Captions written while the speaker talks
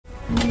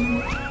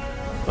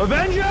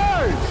Avengers!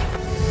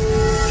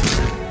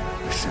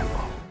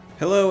 Assemble.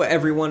 Hello,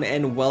 everyone,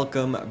 and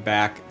welcome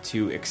back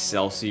to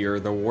Excelsior,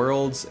 the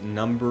world's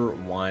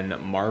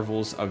 #1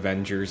 Marvel's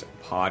Avengers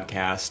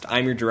podcast.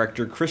 I'm your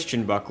director,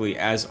 Christian Buckley,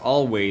 as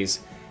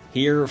always,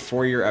 here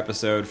for your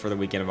episode for the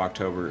weekend of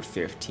October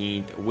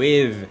 15th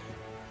with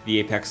the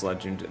Apex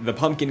legend, the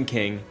Pumpkin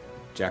King,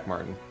 Jack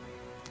Martin.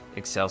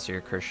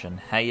 Excelsior Christian,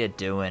 how you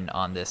doing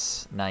on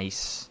this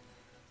nice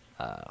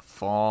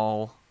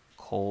fall,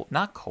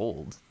 not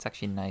cold, it's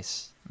actually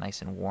nice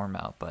and warm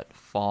out, but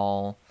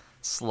fall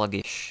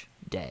sluggish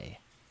day?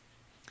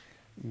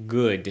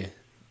 Good.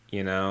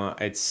 You know,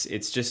 it's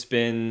just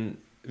been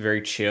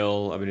very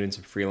chill. I've been doing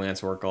some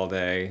freelance work all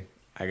day.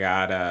 I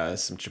got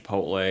some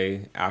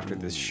Chipotle after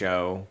this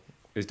show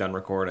is done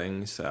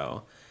recording,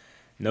 so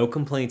no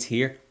complaints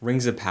here.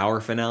 Rings of Power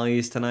finale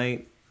is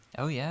tonight.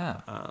 Oh yeah.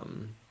 Do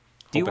hoping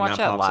you watch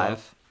that pops live?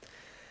 off.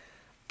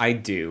 I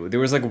do. There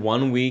was like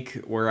 1 week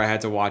where I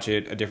had to watch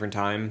it a different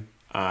time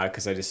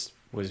because I just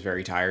was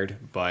very tired.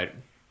 But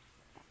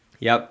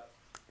yep,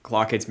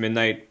 clock hits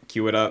midnight.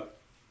 Cue it up.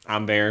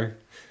 I'm there.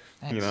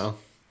 Nice. You know,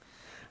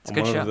 It's a I'm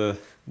good one show. of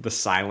the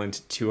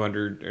silent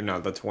 200 or no,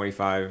 the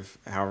 25,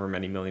 however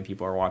many million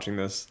people are watching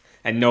this,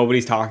 and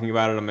nobody's talking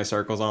about it in my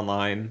circles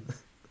online.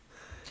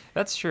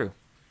 That's true.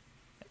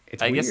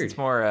 It's I weird. guess it's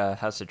more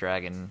House of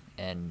Dragon,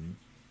 and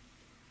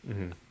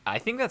I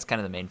think that's kind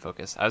of the main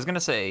focus. I was gonna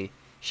say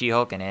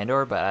She-Hulk and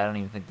Andor, but I don't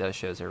even think those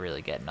shows are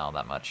really getting all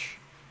that much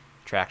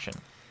traction.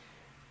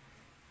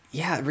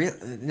 Yeah,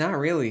 not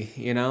really.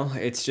 You know,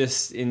 it's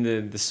just in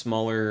the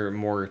smaller,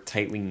 more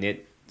tightly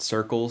knit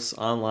circles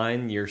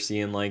online. You're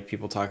seeing like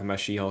people talking about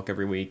She-Hulk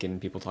every week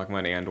and people talking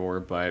about Andor,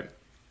 but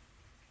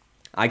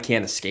I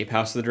can't escape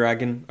House of the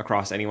Dragon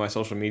across any of my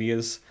social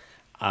medias.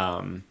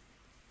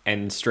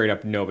 And straight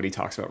up, nobody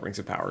talks about Rings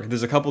of Power.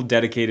 There's a couple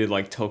dedicated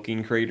like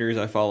Tolkien creators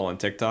I follow on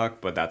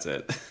TikTok, but that's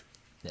it.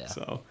 Yeah.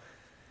 So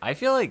I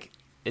feel like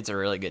it's a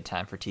really good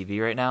time for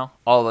TV right now.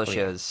 All those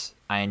yeah. shows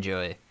I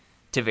enjoy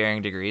to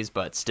varying degrees,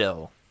 but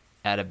still,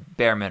 at a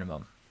bare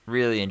minimum,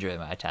 really enjoy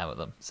my time with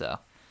them. So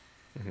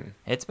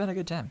it's been a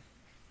good time.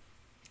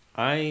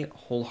 I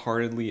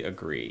wholeheartedly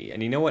agree.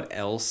 And you know what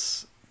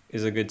else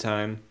is a good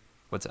time?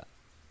 What's up?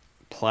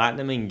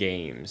 Platinuming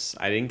games.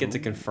 I didn't get to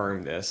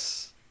confirm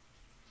this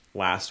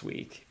last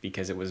week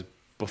because it was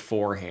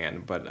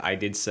beforehand, but I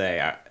did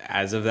say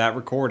as of that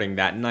recording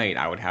that night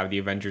I would have the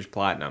Avengers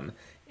Platinum.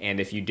 And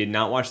if you did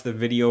not watch the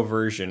video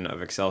version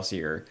of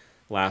Excelsior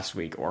last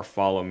week or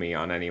follow me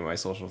on any of my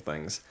social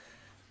things,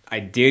 I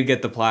did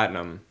get the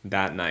Platinum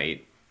that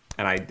night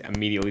and I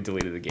immediately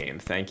deleted the game.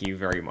 Thank you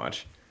very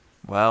much.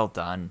 Well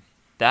done.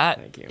 That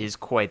Thank you. is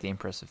quite the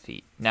impressive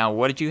feat. Now,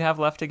 what did you have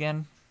left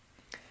again?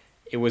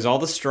 It was all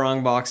the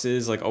strong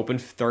boxes, like open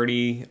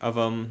 30 of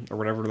them or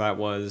whatever that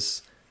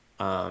was.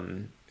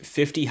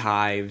 50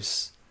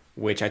 hives,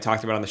 which I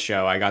talked about on the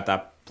show. I got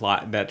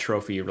that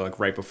trophy like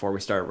right before we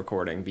started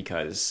recording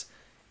because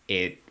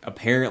it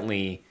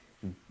apparently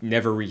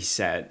never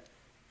reset.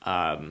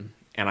 And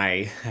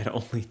I had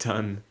only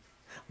done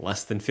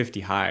less than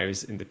 50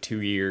 hives in the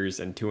 2 years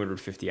and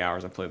 250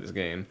 hours I played this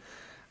game.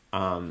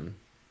 I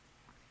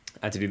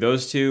had to do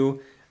those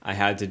two. I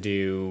had to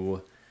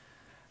do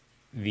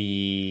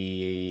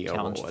the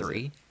Challenge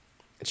 3?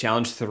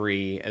 Challenge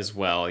 3 as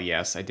well.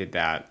 Yes, I did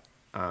that.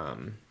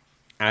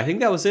 And I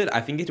think that was it.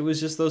 I think it was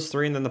just those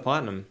 3 and then the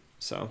platinum.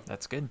 So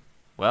That's good.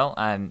 Well,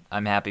 I'm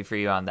happy for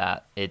you on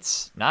that.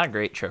 It's not a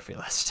great trophy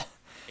list.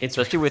 it's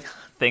Especially with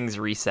things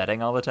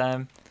resetting all the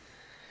time.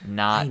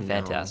 Not I know.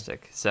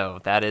 fantastic. So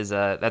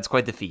that's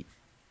quite the feat.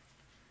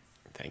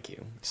 Thank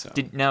you. So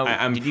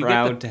I'm did you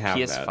proud get the to have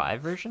PS5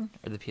 that. version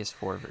or the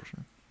PS4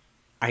 version?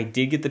 I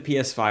did get the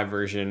PS5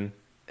 version.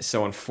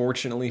 So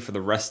unfortunately for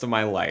the rest of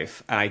my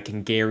life, and I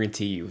can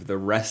guarantee you the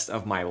rest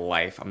of my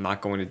life, I'm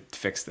not going to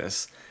fix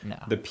this. No.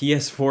 The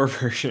PS4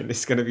 version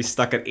is going to be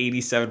stuck at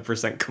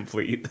 87%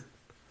 complete.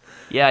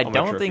 Yeah, I on my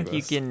don't trophy think you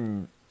list.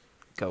 can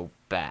go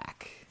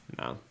back.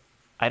 No.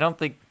 I don't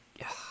think,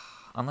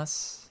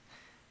 unless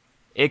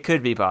it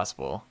could be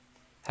possible.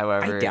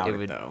 However, I doubt it it,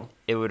 would though.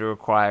 it would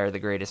require the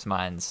greatest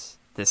minds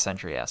this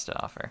century has to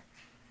offer.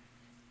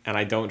 And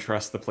I don't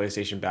trust the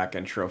PlayStation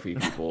backend trophy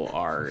people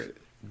are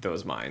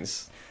those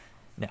minds.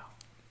 No.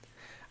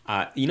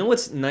 You know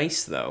what's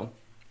nice, though?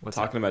 What's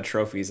Talking about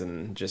trophies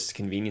and just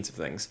convenience of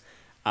things.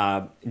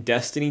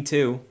 Destiny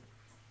 2,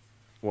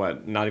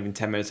 not even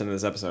 10 minutes into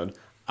this episode,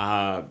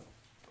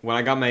 when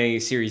I got my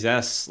Series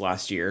S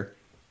last year,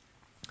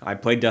 I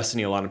played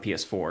Destiny a lot on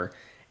PS4,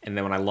 and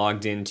then when I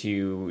logged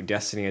into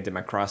Destiny, I did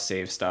my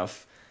cross-save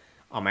stuff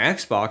on my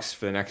Xbox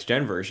for the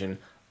next-gen version,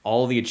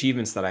 all the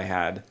achievements that I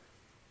had,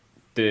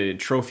 the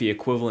trophy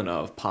equivalent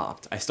of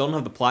popped. I still don't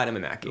have the platinum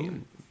in that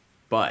game,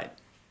 but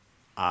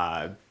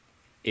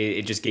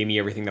it just gave me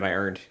everything that I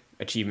earned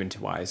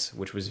achievement-wise,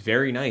 which was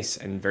very nice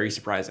and very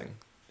surprising.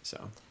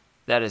 So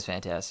That is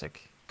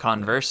fantastic.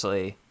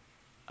 Conversely,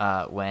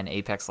 when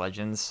Apex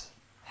Legends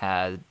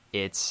had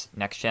its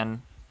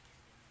next-gen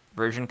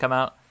version come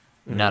out,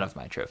 none of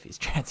my trophies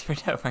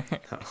transferred over.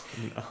 Oh,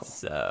 no.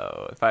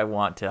 So if I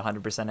want to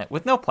 100% it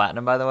with no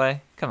platinum, by the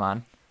way, come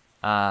on,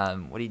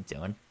 what are you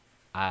doing?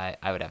 I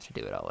would have to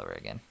do it all over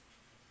again.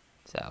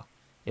 So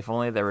if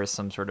only there was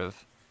some sort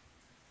of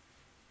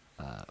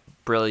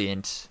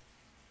brilliant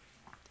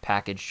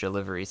package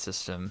delivery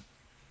system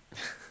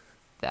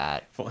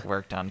that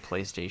worked on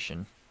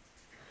PlayStation.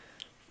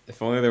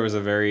 If only there was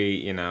a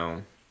very,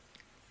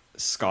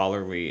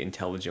 scholarly,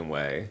 intelligent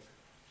way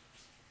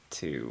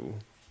to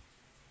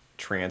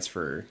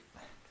transfer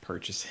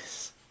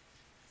purchases.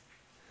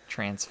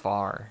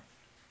 Transfar.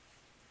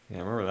 Yeah,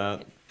 remember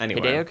that?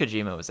 Anyway. Hideo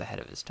Kojima was ahead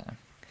of his time,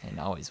 and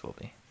always will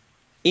be.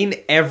 In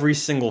every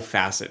single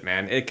facet,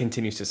 man, it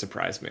continues to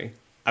surprise me.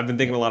 I've been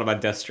thinking a lot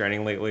about Death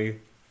Stranding lately.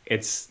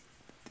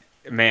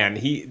 Man,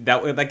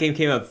 that game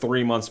came out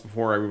 3 months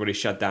before everybody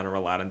shut down and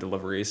relied on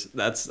deliveries.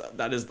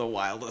 That is the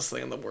wildest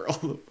thing in the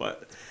world.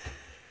 But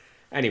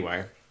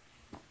anyway,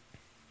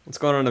 what's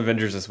going on in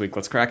Avengers this week?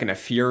 Let's crack into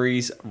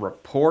Fury's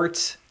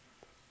report.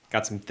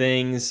 Got some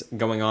things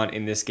going on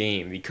in this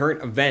game. The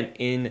current event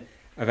in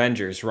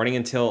Avengers, running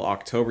until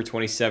October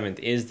 27th,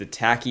 is the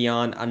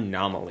Tachyon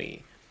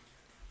Anomaly.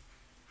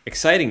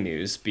 Exciting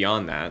news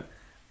beyond that: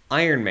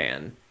 Iron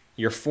Man,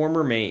 your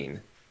former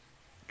main,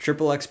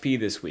 triple XP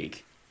this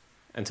week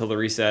until the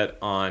reset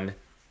on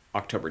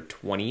October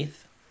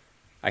 20th.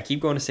 I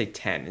keep going to say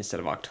 10 instead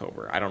of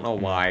October. I don't know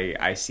why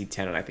I see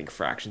 10 and I think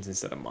fractions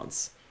instead of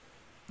months.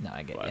 No,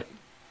 I get it.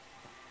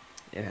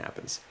 It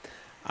happens.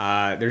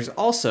 There's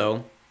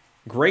also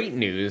great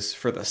news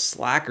for the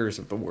slackers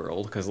of the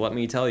world, because let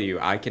me tell you,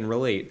 I can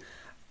relate.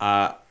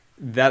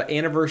 That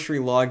anniversary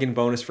login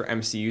bonus for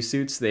MCU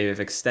suits, they've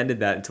extended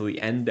that until the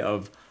end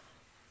of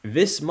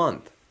this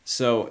month.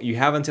 So you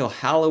have until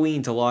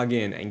Halloween to log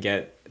in and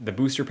get the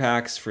booster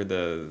packs for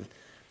the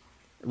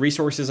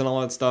resources and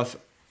all that stuff.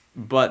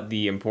 But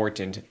the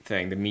important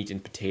thing, the meat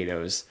and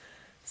potatoes,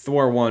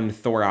 Thor 1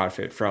 Thor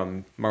outfit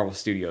from Marvel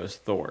Studios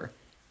Thor.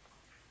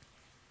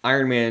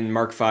 Iron Man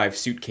Mark V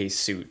suitcase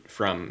suit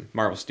from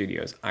Marvel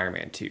Studios Iron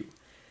Man 2.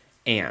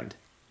 And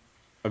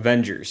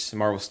Avengers,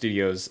 Marvel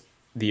Studios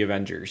The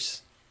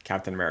Avengers,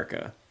 Captain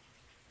America.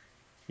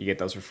 You get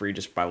those for free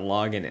just by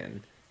logging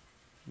in.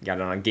 You got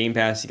it on Game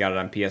Pass, you got it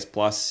on PS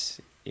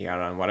Plus, you got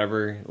it on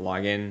whatever,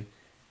 log in,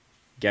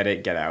 get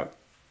it, get out.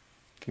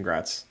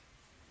 Congrats.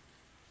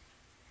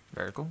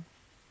 Very cool.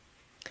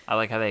 I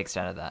like how they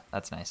extended that.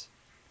 That's nice.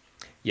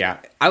 Yeah,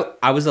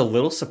 I was a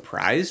little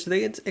surprised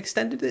they had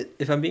extended it,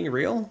 if I'm being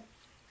real.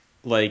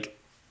 Like,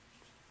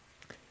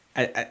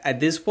 at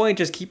this point,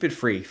 just keep it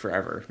free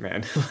forever,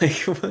 man. Like,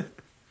 what?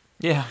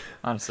 Yeah,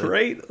 honestly.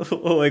 Right?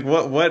 Like,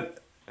 what?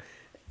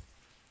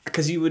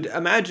 Because you would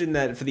imagine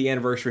that for the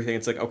anniversary thing,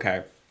 it's like,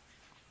 okay,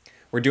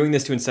 we're doing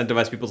this to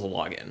incentivize people to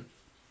log in.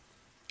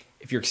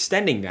 If you're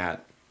extending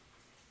that,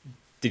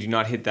 did you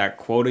not hit that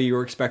quota you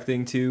were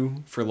expecting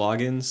to for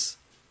logins?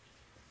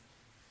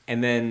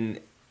 And then,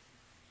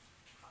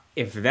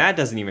 if that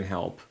doesn't even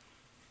help,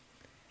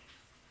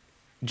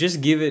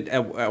 just give it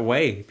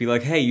away. Be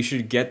like, hey, you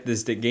should get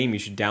this game. You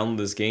should download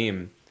this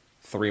game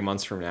 3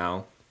 months from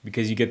now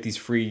because you get these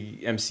free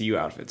MCU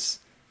outfits.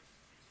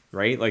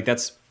 Right? Like,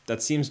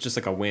 that seems just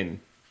like a win.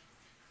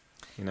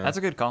 You know? That's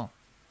a good call.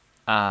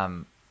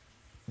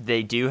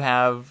 They do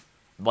have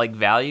like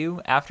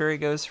value after it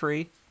goes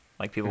free.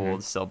 Like, people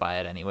will still buy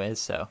it anyways,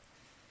 so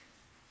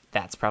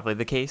that's probably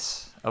the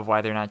case of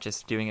why they're not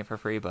just doing it for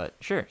free. But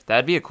sure,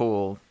 that'd be a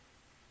cool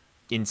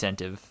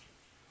incentive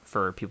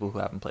for people who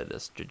haven't played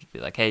this to just be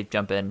like, hey,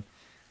 jump in,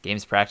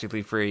 game's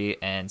practically free,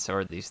 and so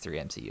are these 3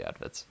 MCU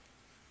outfits.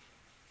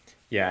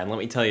 Yeah, and let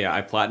me tell you,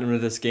 I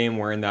platinumed this game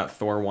wearing that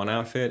Thor 1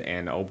 outfit,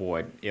 and oh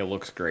boy, it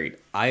looks great.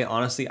 I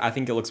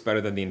think it looks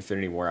better than the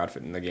Infinity War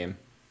outfit in the game.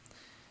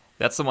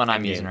 That's the one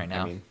I'm using right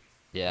now.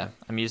 Yeah,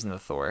 I'm using the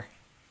Thor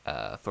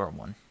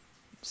 1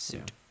 suit.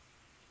 Yeah.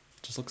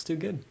 Just looks too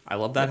good. I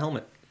love that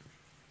helmet.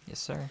 Yes,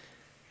 sir.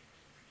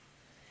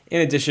 In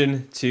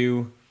addition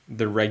to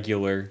the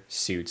regular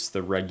suits,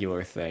 the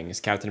regular things,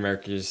 Captain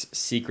America's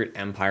Secret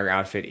Empire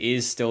outfit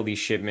is still the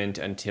shipment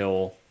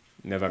until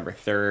November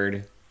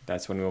 3rd.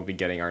 That's when we'll be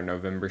getting our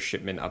November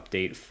shipment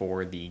update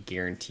for the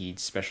guaranteed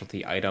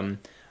specialty item.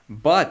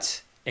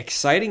 But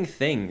exciting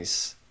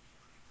things,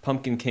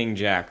 Pumpkin King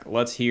Jack.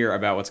 Let's hear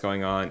about what's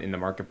going on in the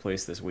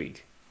marketplace this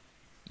week.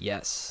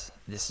 Yes,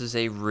 this is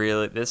a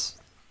really this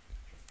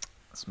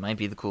might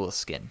be the coolest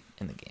skin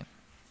in the game,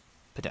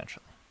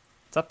 potentially.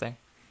 It's up there.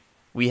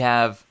 We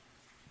have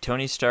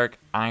Tony Stark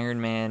Iron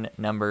Man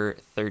number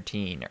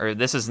 13, or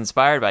this is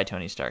inspired by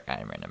Tony Stark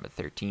Iron Man number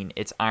 13.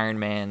 It's Iron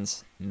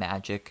Man's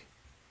magic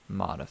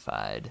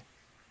modified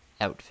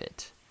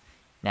outfit.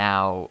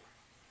 Now,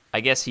 I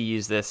guess he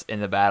used this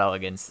in the battle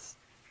against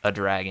a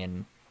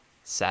dragon,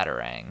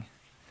 Saturang.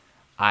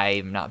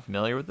 I'm not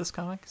familiar with this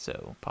comic,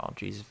 so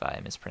apologies if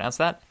I mispronounced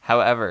that.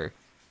 However,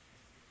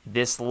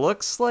 this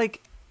looks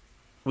like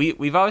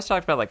we've always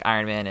talked about like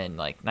Iron Man and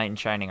like knight in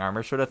shining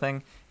armor sort of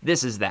thing.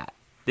 This is that.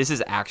 This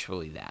is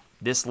actually that.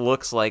 This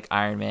looks like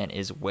Iron Man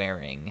is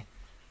wearing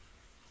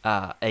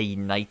a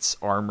knight's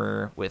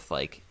armor with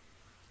like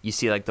you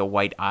see like the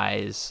white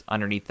eyes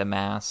underneath the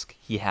mask.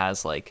 He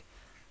has like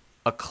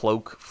a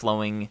cloak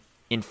flowing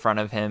in front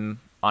of him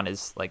on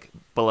his like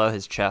below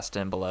his chest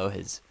and below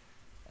his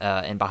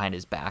and behind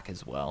his back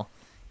as well.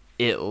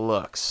 It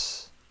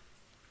looks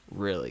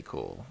really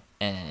cool,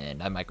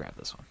 and I might grab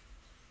this one.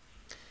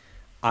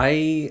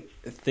 I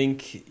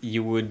think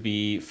you would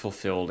be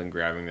fulfilled in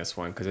grabbing this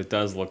one because it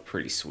does look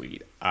pretty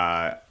sweet.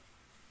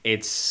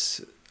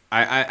 It's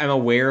I'm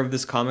aware of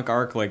this comic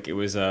arc. Like, it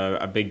was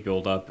a big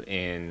build-up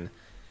in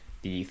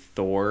the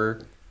Thor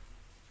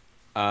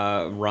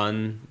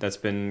run that's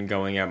been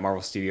going at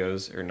Marvel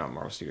Studios, or not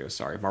Marvel Studios,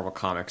 sorry, Marvel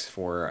Comics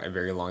for a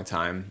very long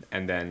time.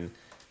 And then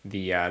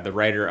the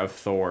writer of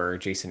Thor,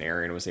 Jason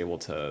Aaron, was able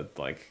to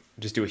like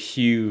just do a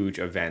huge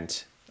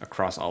event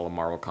across all of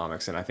Marvel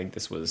Comics, and I think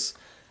this was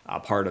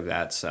part of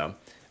that. So it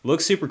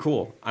looks super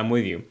cool. I'm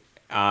with you.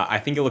 I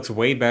think it looks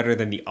way better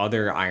than the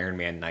other Iron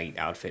Man Knight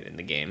outfit in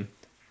the game,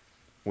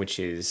 which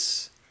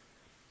is,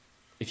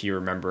 if you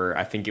remember,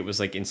 I think it was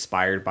like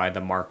inspired by the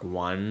Mark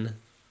One.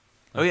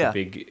 Oh yeah,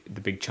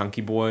 the big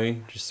chunky boy,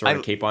 just sort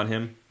of cape on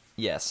him.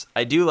 Yes,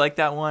 I do like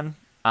that one.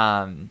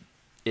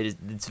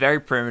 It's very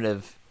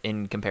primitive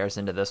in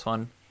comparison to this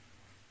one.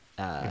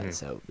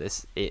 So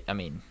I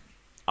mean,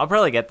 I'll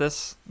probably get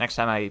this next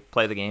time I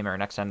play the game or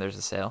next time there's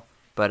a sale.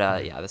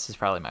 But yeah, this is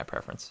probably my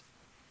preference.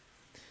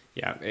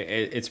 Yeah,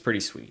 it's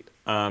pretty sweet.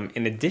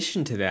 In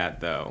addition to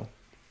that, though,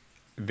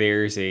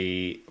 there's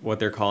what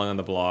they're calling on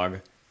the blog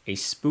a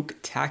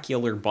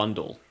spooktacular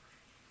bundle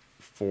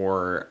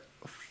for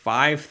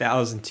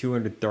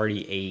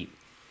 5,238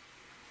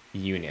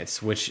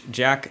 units. Which,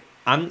 Jack,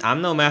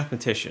 I'm no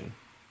mathematician,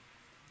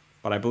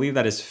 but I believe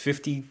that is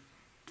 $52,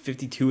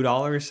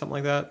 something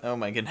like that. Oh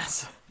my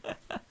goodness,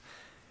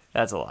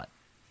 that's a lot.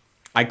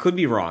 I could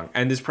be wrong,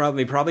 and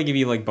they probably give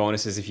you like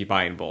bonuses if you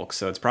buy in bulk,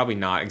 so it's probably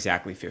not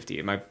exactly 50.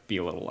 It might be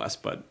a little less,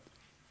 but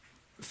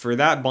for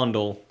that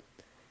bundle,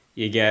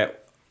 you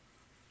get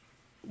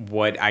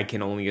what I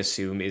can only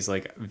assume is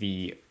like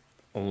the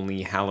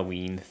only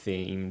Halloween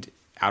themed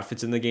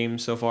outfits in the game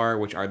so far,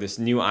 which are this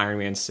new Iron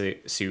Man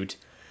suit,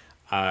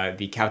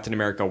 the Captain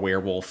America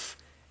werewolf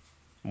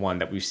one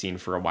that we've seen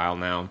for a while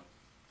now.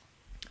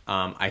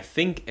 I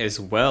think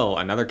as well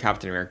another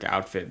Captain America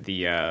outfit,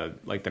 the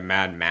like the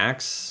Mad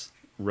Max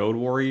Road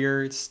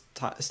Warrior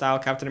style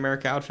Captain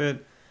America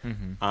outfit.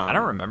 Mm-hmm. I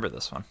don't remember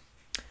this one.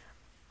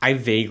 I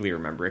vaguely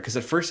remember it because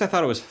at first I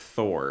thought it was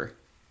Thor,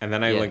 and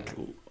then I like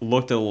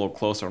looked a little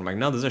closer. I'm like,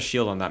 no, there's a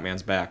shield on that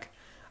man's back.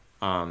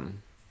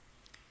 And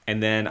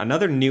then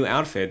another new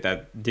outfit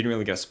that didn't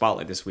really get a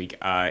spotlight this week,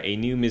 a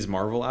new Ms.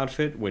 Marvel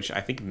outfit, which I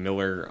think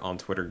Miller on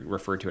Twitter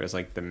referred to it as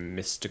like the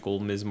mystical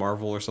Ms.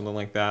 Marvel or something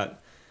like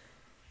that.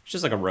 It's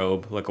just like a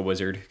robe, like a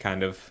wizard,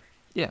 kind of.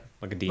 Yeah,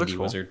 like a D&D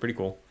wizard. Pretty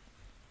cool.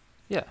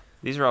 Yeah,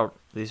 these are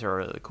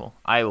really cool.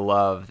 I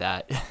love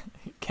that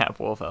Cap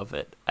Wolf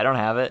outfit. I don't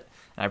have it,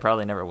 and I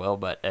probably never will,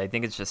 but I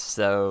think it's just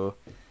so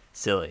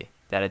silly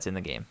that it's in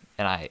the game,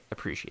 and I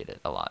appreciate it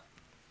a lot.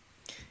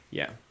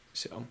 Yeah,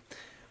 so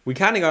we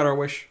kind of got our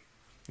wish,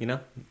 you know?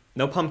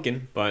 No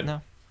pumpkin, but no.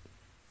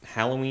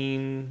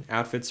 Halloween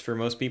outfits for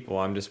most people.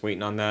 I'm just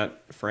waiting on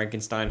that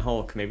Frankenstein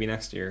Hulk maybe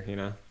next year, you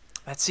know?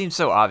 That seems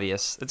so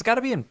obvious. That's got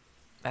to be in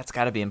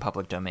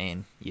public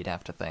domain, you'd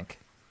have to think.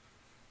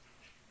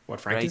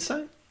 What,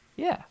 Frankenstein? Right?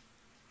 Yeah.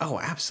 Oh,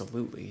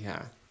 absolutely,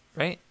 yeah.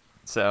 Right?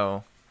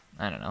 So,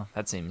 I don't know.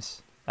 That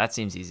seems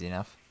easy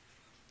enough.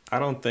 I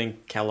don't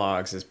think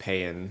Kellogg's is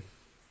paying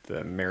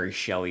the Mary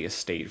Shelley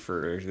estate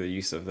for the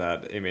use of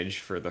that image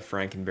for the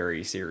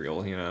Frankenberry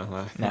cereal, you know?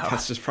 I think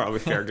that's just probably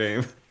fair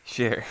game.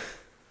 Sure.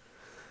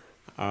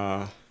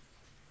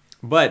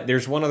 But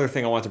there's one other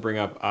thing I want to bring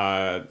up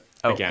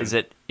again.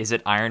 Is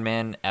it Iron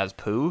Man as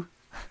Pooh?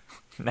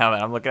 Now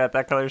that I'm looking at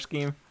that color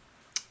scheme.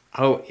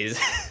 Oh, is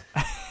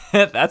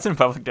that's in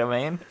public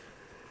domain?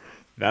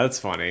 That's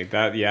funny.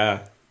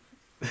 Yeah.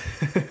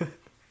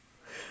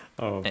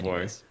 Oh,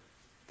 anyways.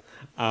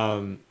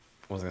 Boy.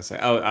 What was I going to say?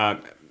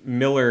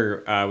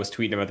 Miller was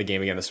tweeting about the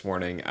game again this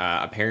morning.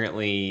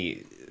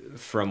 Apparently,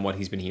 from what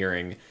he's been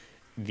hearing,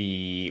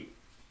 the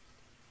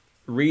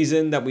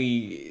reason that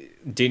we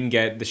didn't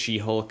get the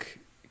She-Hulk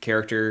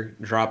character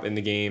drop in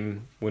the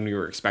game when we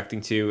were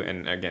expecting to,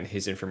 and again,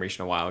 his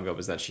information a while ago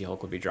was that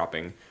She-Hulk would be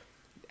dropping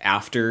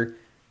after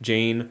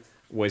Jane,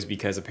 was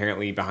because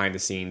apparently behind the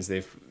scenes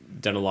they've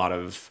done a lot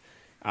of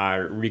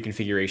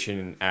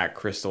reconfiguration at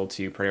Crystal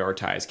to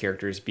prioritize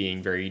characters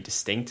being very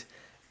distinct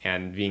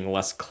and being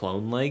less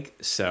clone-like.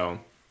 So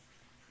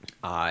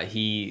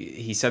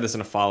he said this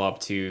in a follow-up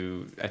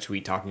to a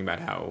tweet talking about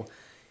how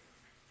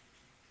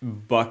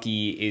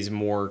Bucky is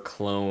more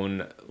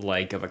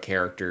clone-like of a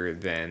character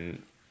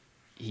than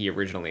he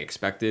originally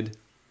expected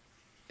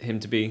him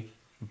to be.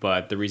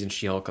 But the reason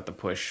She-Hulk got the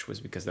push was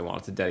because they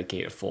wanted to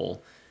dedicate a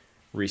full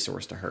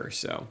resource to her.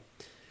 So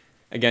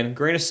again,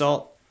 grain of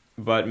salt,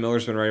 but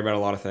Miller's been right about a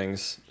lot of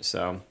things,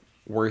 so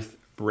worth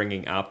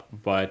bringing up.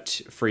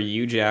 But for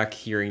you, Jack,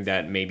 hearing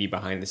that maybe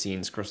behind the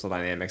scenes Crystal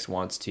Dynamics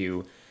wants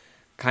to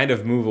kind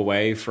of move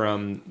away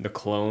from the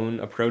clone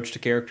approach to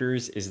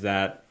characters, is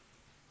that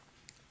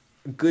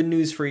good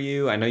news for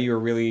you. I know you were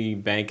really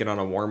banking on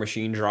a War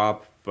Machine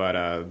drop, but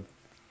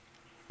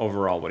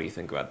overall, what do you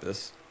think about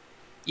this?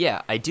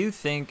 Yeah, I do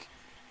think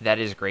that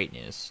is great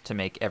news to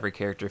make every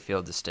character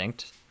feel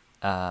distinct.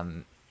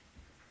 Um,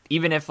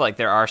 Even if like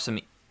there are some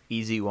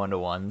easy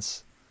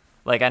one-to-ones.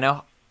 Like I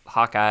know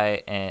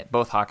Hawkeye and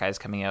both Hawkeyes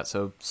coming out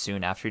so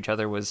soon after each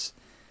other was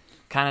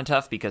kind of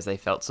tough because they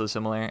felt so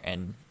similar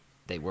and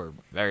they were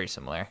very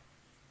similar.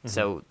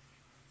 So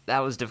that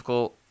was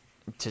difficult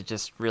to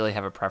just really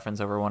have a preference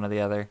over one or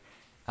the other.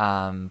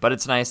 But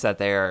it's nice that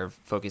they are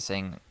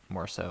focusing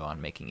more so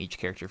on making each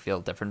character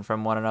feel different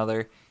from one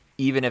another,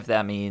 even if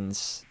that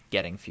means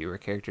getting fewer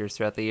characters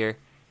throughout the year,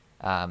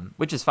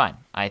 which is fine.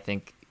 I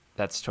think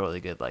that's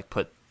totally good. Like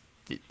put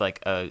like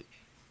a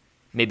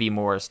maybe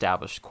more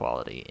established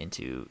quality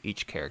into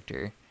each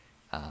character.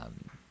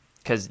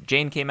 Because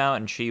Jane came out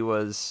and she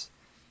was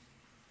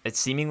it's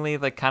seemingly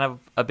like kind of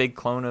a big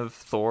clone of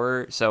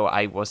Thor, so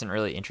I wasn't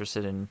really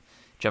interested in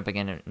jumping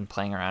in and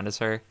playing around as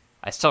her.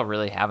 I still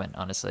really haven't,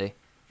 honestly.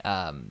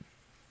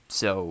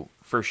 So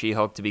for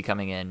She-Hulk to be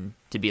coming in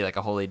to be like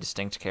a wholly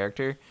distinct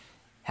character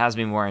has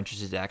me more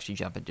interested to actually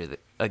jump into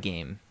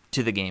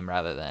the game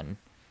rather than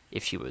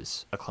if she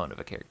was a clone of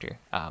a character.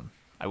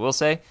 I will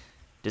say,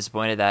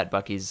 disappointed that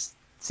Bucky's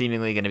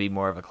seemingly going to be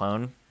more of a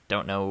clone.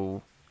 Don't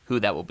know who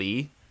that will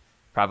be.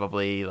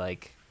 Probably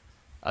like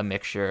a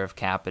mixture of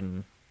Cap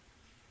and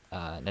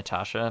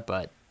Natasha,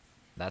 but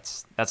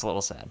that's a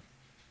little sad.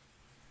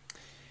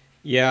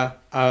 Yeah,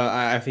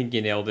 I think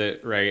you nailed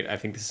it, right? I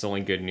think this is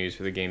only good news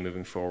for the game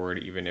moving forward,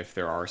 even if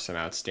there are some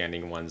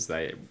outstanding ones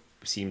that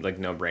seemed like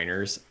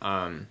no-brainers.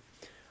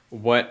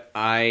 What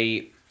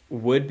I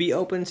would be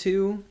open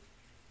to,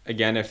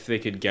 again, if they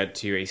could get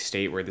to a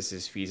state where this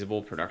is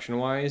feasible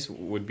production-wise,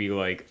 would be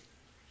like...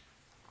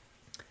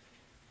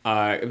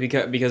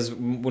 because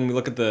when we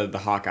look at the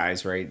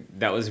Hawkeyes, right,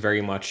 that was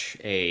very much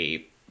a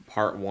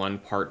part 1,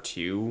 part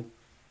 2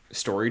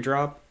 story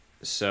drop.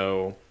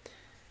 So...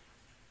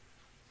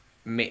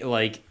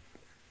 like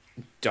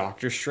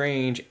Doctor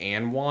Strange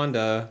and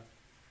Wanda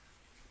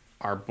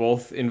are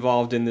both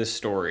involved in this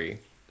story,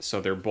 so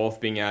they're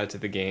both being added to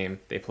the game.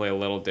 They play a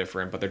little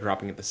different, but they're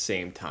dropping at the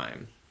same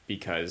time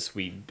because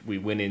we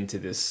went into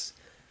this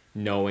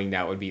knowing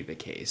that would be the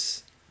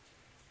case.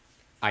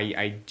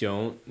 I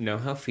don't know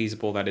how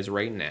feasible that is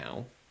right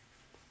now,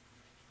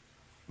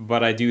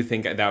 but I do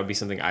think that would be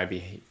something I'd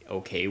be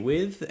okay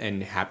with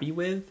and happy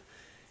with.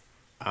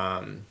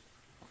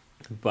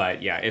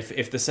 But yeah,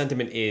 if the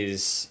sentiment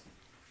is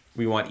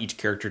we want each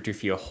character to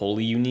feel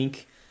wholly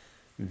unique,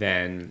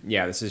 then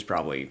yeah, this is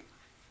probably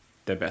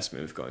the best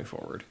move going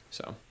forward.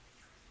 So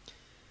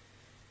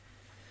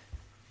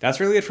that's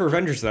really it for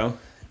Avengers, though.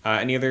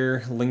 Any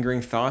other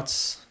lingering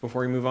thoughts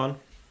before we move on?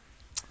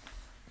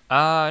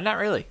 Not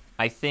really.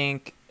 I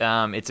think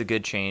it's a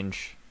good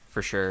change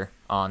for sure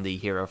on the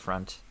hero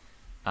front.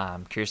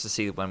 Curious to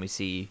see when we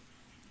see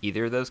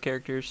either of those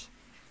characters.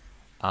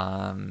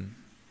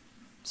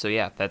 So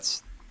yeah,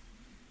 that's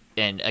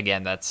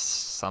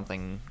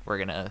something we're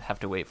gonna have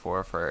to wait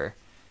for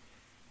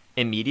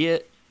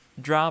immediate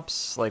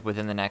drops, like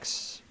within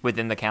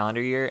the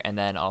calendar year, and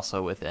then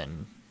also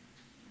within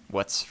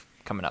what's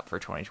coming up for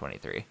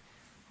 2023.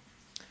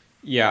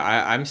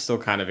 Yeah, I'm still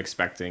kind of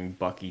expecting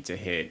Bucky to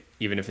hit,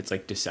 even if it's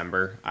like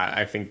December.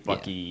 I think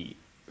Bucky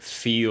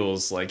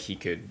feels like he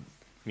could,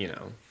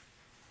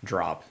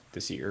 drop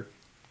this year.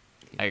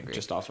 I agree.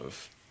 Just off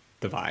of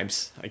the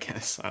vibes, I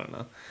guess. I don't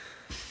know.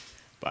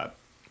 But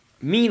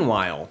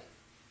meanwhile,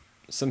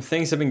 some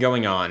things have been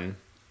going on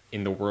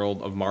in the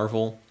world of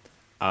Marvel.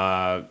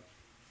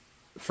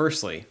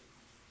 Firstly,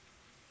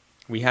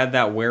 we had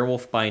that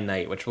Werewolf by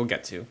Night, which we'll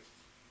get to.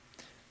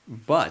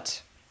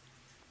 But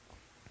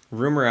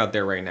rumor out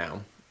there right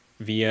now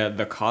via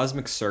the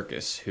Cosmic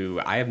Circus,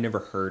 who I have never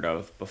heard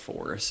of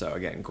before. So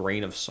again,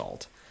 grain of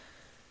salt.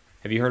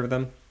 Have you heard of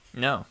them?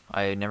 No,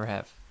 I never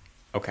have.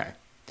 Okay.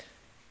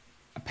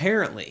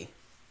 Apparently,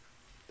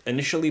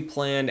 initially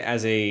planned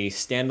as a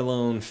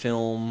standalone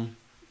film,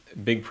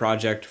 big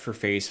project for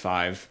Phase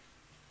 5,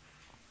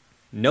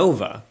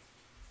 Nova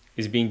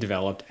is being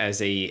developed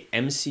as a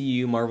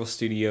MCU Marvel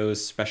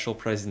Studios special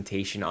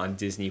presentation on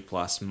Disney+,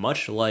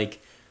 much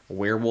like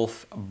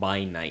Werewolf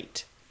by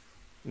Night.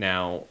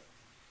 Now,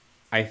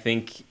 I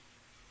think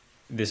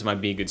this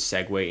might be a good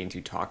segue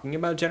into talking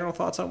about general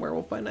thoughts on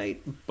Werewolf by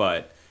Night,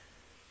 but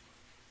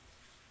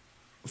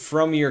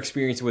from your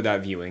experience with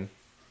that viewing,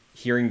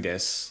 hearing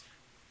this,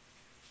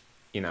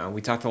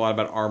 we talked a lot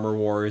about Armor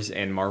Wars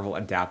and Marvel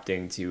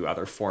adapting to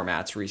other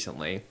formats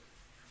recently.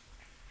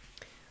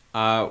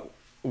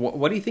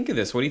 What do you think of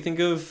this? What do you think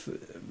of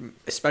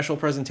special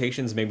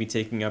presentations maybe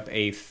taking up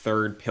a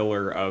third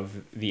pillar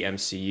of the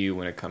MCU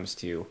when it comes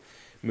to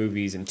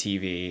movies and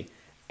TV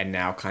and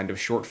now kind of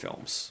short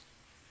films?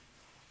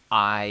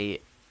 I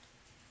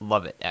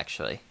love it,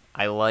 actually.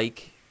 I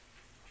like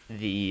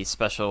the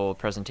special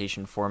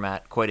presentation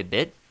format quite a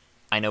bit.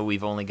 I know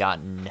we've only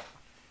gotten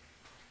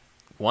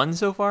one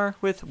so far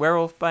with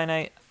Werewolf by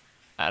Night.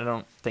 I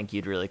don't think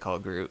you'd really call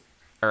Groot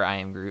or I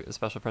Am Groot a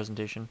special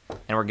presentation,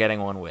 and we're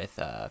getting one with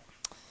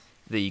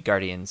the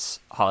Guardians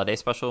holiday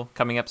special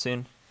coming up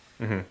soon.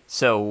 Mm-hmm.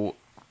 So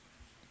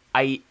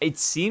it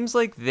seems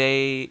like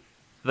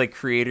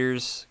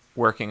creators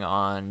working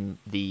on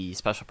the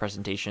special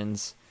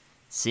presentations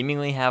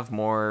seemingly have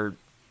more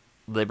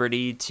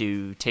liberty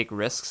to take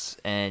risks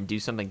and do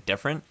something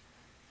different.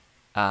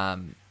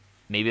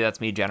 Maybe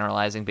that's me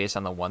generalizing based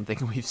on the one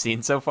thing we've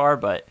seen so far,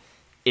 but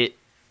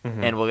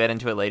and we'll get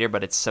into it later,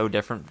 but it's so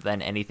different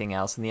than anything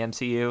else in the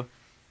MCU.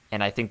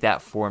 And I think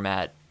that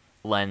format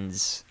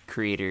lends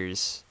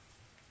creators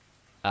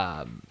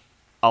a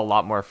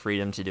lot more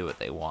freedom to do what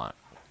they want.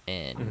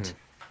 And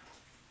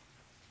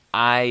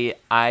I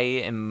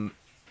am,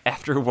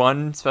 after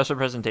one special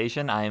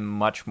presentation, I'm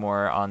much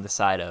more on the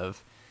side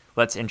of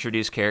let's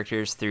introduce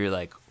characters through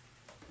like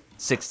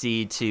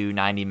 60 to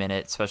 90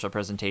 minute special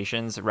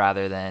presentations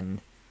rather than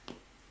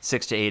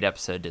 6 to 8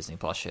 episode Disney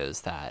Plus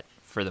shows that,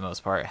 for the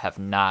most part, have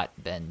not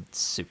been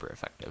super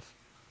effective.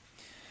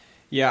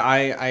 Yeah,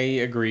 I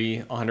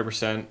agree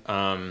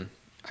 100%.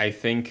 I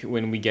think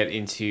when we get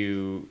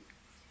into,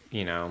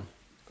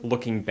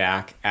 looking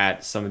back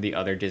at some of the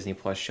other Disney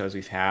Plus shows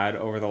we've had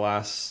over the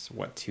last,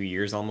 2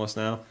 years almost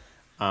now,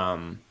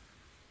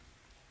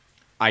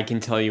 I can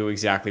tell you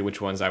exactly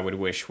which ones I would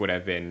wish would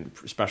have been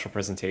special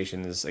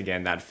presentations,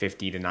 again, that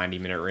 50 to 90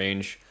 minute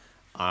range.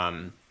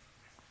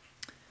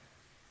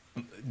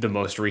 The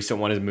most recent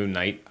one is Moon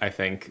Knight, I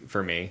think,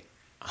 for me.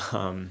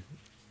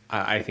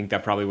 I think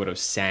that probably would have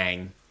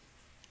sang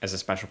as a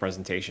special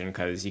presentation,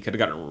 because you could have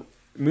gotten...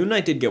 Moon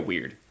Knight did get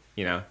weird,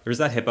 There was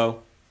that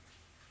hippo.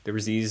 There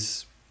was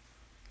these,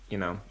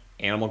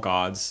 animal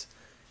gods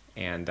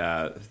and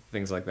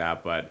things like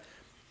that. But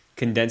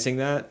condensing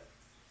that,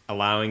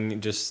 allowing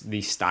just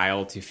the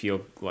style to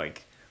feel,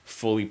 like,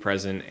 fully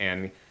present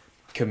and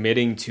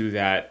committing to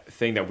that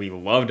thing that we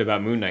loved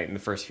about Moon Knight in the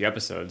first few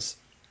episodes,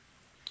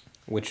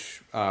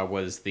 which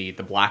was the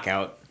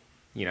blackout,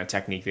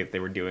 technique that they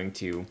were doing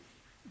to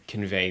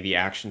convey the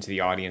action to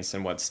the audience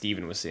and what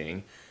Steven was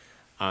seeing.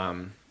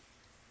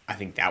 I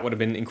think that would have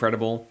been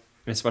incredible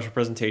in a special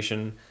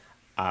presentation.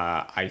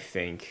 I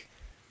think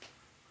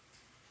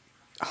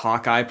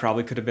Hawkeye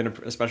probably could have been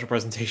a special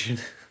presentation.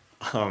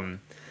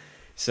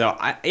 So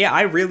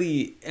I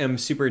really am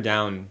super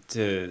down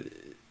to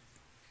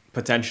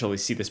potentially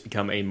see this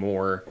become a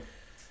more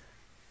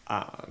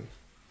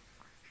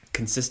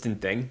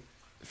consistent thing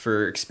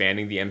for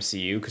expanding the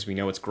MCU, because we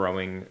know it's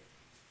growing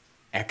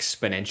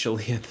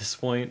exponentially at this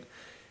point.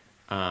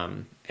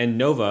 And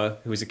Nova,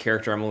 who is a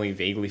character I'm only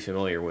vaguely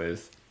familiar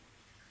with,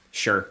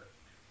 sure,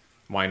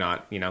 why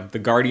not? The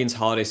Guardians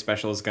Holiday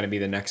Special is going to be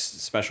the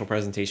next special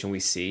presentation we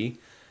see.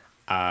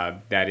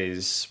 That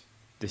is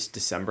this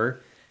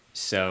December.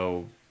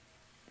 So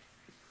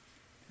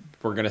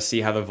we're going to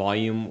see how the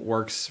volume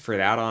works for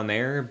that on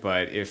there.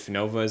 But if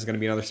Nova is going to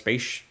be another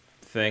space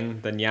thing,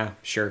 then yeah,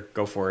 sure,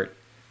 go for it.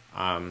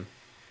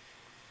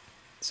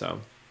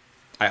 So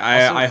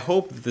I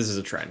hope that this is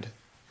a trend,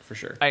 for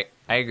sure. I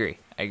agree.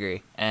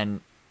 And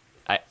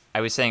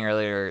I was saying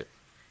earlier,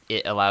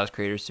 it allows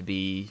creators to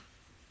be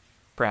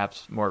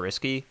perhaps more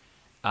risky.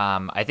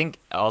 I think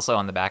also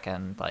on the back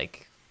end,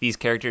 like, these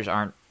characters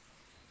aren't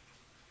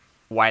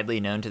widely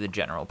known to the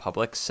general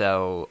public,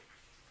 so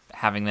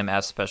having them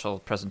as special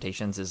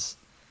presentations is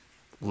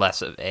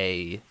less of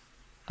a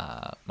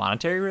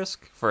monetary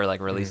risk for, like,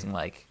 releasing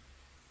like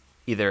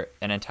either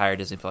an entire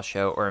Disney Plus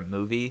show or a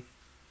movie.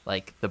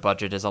 Like, the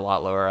budget is a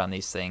lot lower on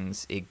these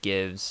things. It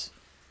gives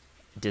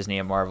Disney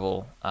and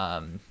Marvel,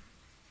 I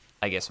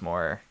guess,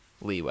 more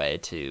leeway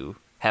to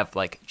have,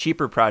 like,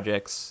 cheaper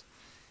projects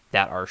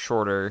that are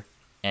shorter,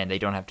 and they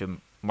don't have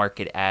to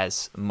market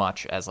as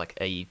much as, like,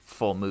 a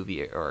full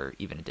movie or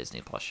even a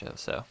Disney Plus show.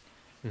 So,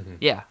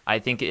 yeah, I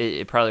think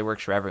it probably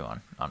works for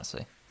everyone,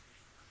 honestly.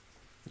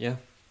 Yeah.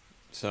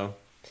 So,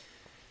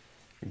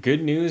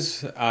 good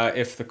news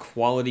if the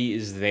quality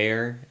is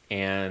there.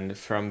 And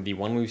from the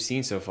one we've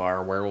seen so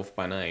far, Werewolf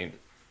by Night,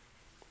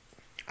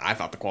 I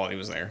thought the quality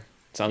was there.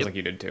 Sounds like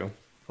you did too.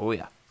 Oh,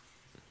 yeah.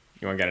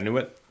 You want to get into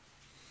it?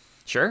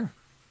 Sure.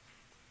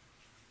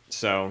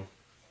 So,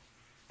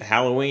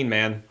 Halloween,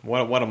 man.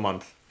 What a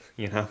month,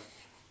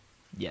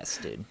 Yes,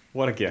 dude.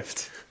 What a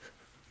gift.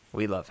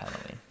 We love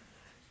Halloween.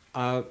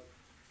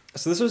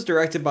 So this was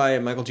directed by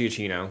Michael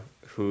Giacchino,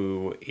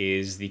 who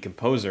is the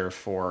composer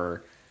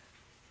for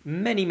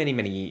many, many,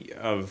 many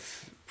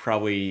of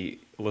probably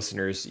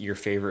listeners, your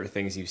favorite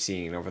things you've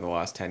seen over the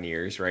last 10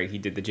 years, right? He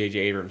did the J.J.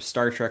 Abrams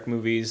Star Trek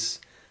movies.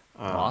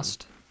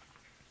 Lost?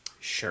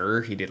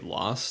 Sure, he did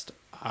Lost.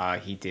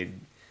 He did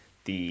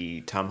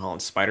the Tom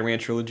Holland Spider-Man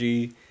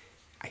trilogy.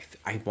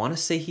 I want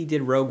to say he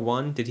did Rogue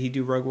One. Did he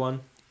do Rogue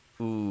One?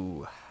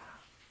 Ooh.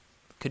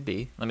 Could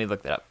be. Let me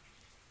look that up.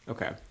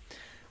 Okay.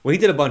 Well, he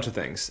did a bunch of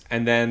things.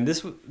 And then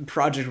this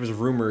project was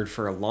rumored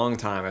for a long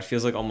time. It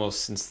feels like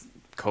almost since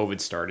COVID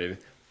started.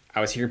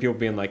 I was hearing people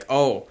being like,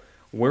 oh,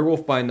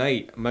 Werewolf by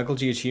Night, Michael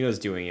Giacchino's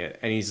doing it.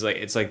 And he's like,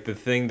 it's like the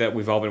thing that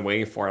we've all been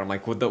waiting for. And I'm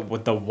like, what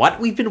the what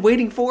we've been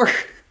waiting for?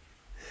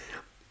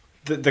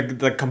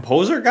 the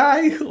composer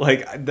guy?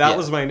 Like, that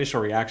was my initial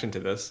reaction to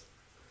this.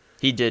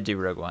 He did do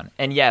Rogue One.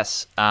 And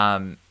yes,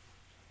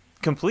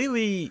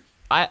 completely.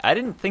 I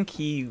didn't think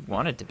he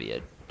wanted to be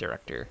a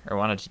director or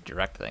wanted to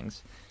direct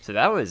things. So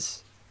that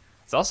was.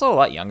 It's also a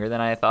lot younger than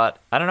I thought.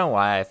 I don't know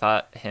why I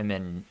thought him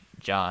and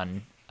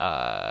John.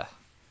 Wow,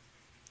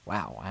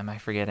 why am I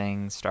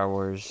forgetting Star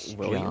Wars?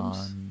 Williams?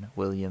 John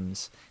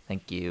Williams.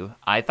 Thank you.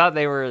 I thought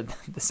they were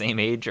the same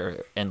age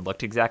and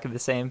looked exactly the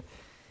same.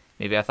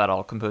 Maybe I thought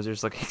all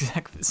composers look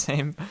exactly the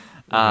same.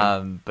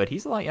 But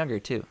he's a lot younger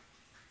too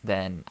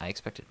than I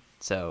expected.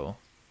 So,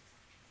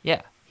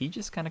 yeah, he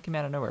just kind of came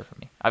out of nowhere for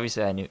me.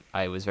 Obviously,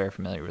 I was very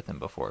familiar with him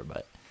before,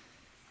 but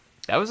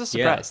that was a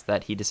surprise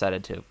that he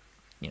decided to,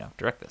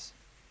 direct this.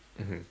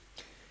 Mm-hmm.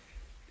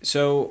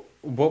 So,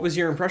 what was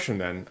your impression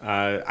then?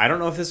 I don't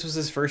know if this was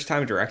his first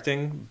time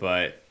directing,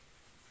 but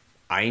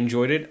I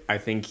enjoyed it. I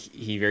think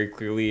he very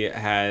clearly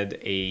had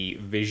a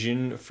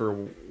vision for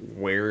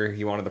where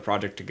he wanted the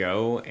project to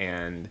go.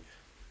 And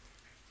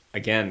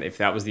again, if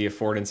that was the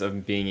affordance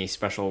of being a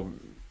special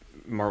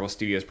Marvel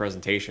Studios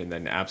presentation,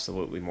 then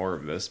absolutely more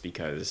of this,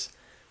 because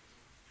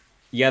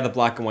yeah, the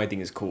black and white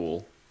thing is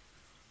cool.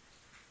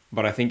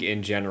 But I think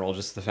in general,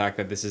 just the fact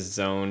that this is its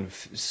own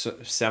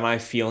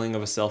semi-feeling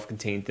of a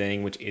self-contained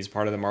thing, which is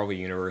part of the Marvel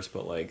Universe,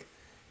 but like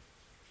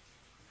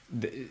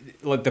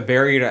the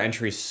barrier to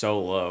entry is so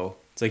low.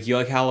 It's like, you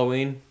like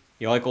Halloween?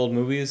 You like old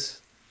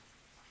movies?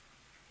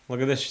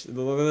 Look at this!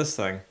 Look at this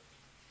thing.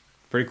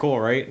 Pretty cool,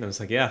 right? And I was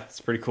like, yeah, it's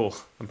pretty cool.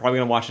 I'm probably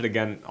gonna watch it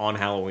again on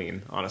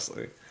Halloween,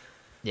 honestly.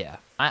 Yeah,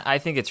 I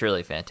think it's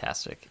really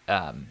fantastic,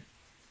 and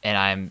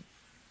I'm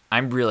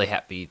really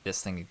happy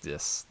this thing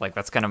exists. Like,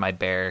 that's kind of my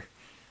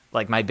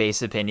my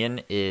base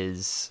opinion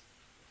is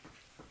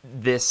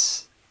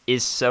this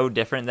is so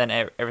different than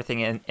everything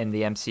in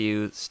the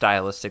MCU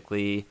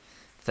stylistically,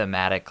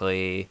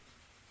 thematically,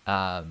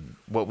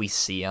 what we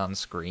see on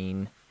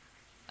screen,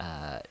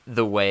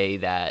 the way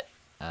that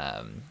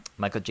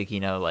Michael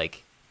Giacchino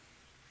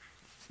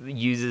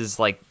uses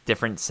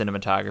different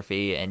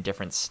cinematography and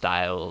different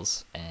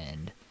styles,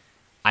 and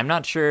I'm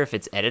not sure if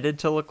it's edited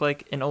to look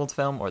like an old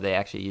film or they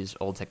actually used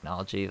old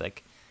technology.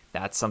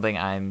 That's something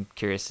I'm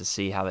curious to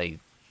see how they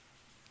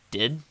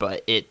did,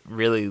 but it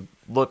really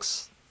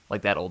looks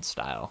like that old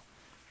style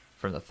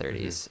from the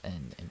 30s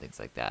and things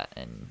like that,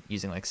 and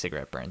using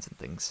cigarette burns and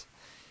things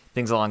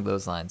along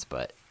those lines.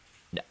 But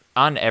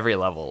on every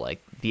level,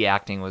 the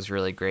acting was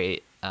really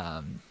great.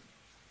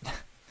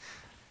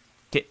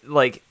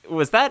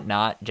 Was that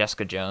not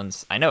Jessica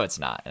Jones? I know it's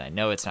not, and I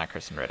know it's not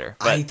Kristen Ritter.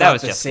 But I that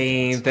was the Jessica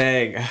same Jones.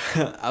 thing.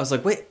 I was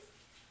like, wait.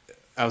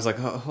 I was like,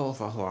 hold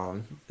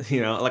on.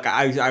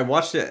 I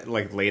watched it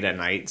late at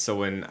night, so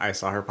when I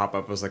saw her pop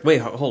up, I was like,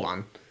 wait, hold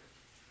on.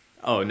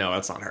 Oh no,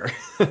 that's not her.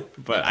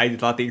 But I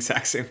thought the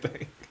exact same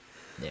thing.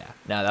 Yeah,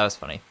 no, that was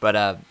funny.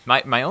 But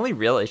my only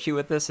real issue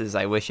with this is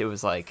I wish it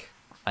was a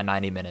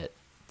 90-minute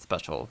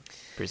special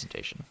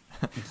presentation,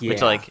 Yeah.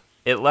 which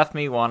it left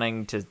me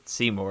wanting to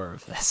see more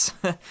of this,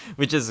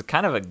 which is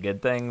kind of a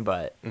good thing.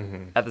 But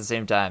at the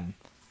same time,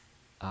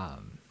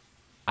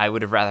 I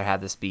would have rather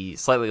had this be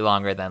slightly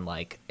longer than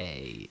an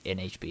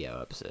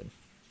HBO episode.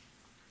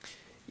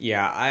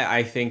 Yeah,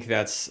 I think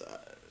that's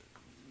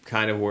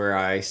kind of where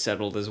I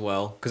settled as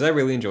well, because I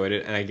really enjoyed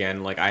it. And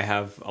again, I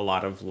have a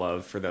lot of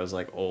love for those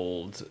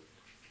old,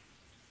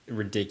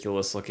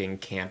 ridiculous looking,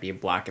 campy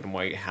black and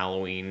white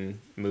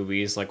Halloween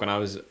movies. When I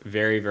was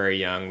very, very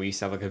young, we used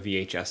to have a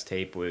VHS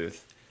tape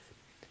with,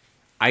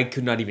 I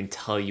could not even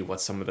tell you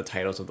what some of the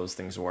titles of those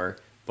things were,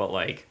 but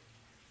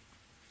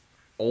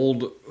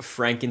old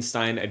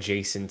Frankenstein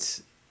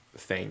adjacent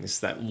things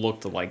that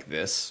looked like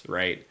this,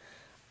 right?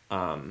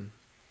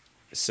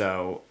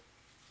 So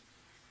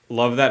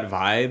love that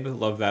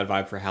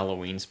vibe for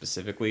Halloween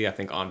specifically. I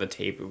think on the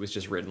tape it was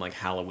just written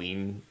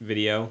Halloween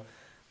video.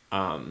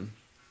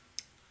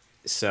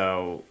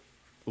 So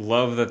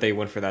love that they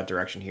went for that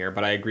direction here,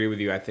 but I agree with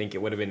you. I think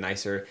it would have been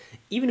nicer,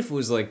 even if it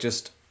was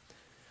just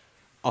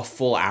a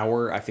full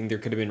hour. I think there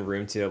could have been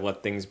room to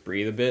let things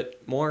breathe a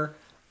bit more.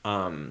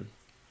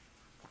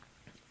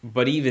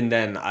 But even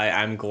then,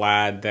 I'm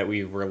glad that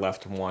we were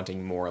left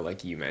wanting more,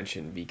 like you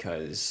mentioned,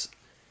 because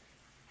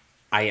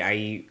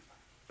I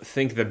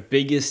think the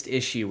biggest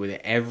issue with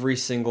every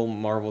single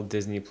Marvel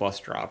Disney Plus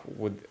drop,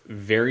 with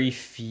very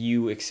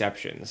few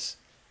exceptions,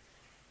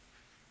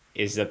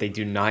 is that they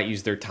do not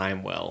use their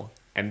time well.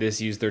 And this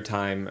used their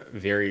time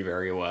very,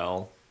 very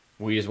well.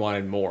 We just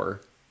wanted more,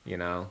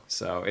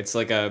 So it's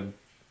a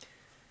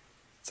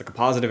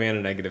positive and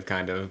a negative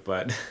kind of,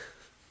 but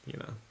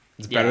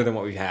it's better than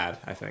what we've had,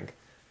 I think.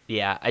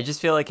 Yeah, I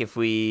just feel if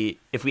we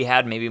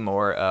had maybe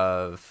more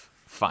of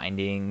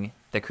finding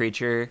the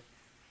creature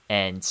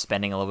and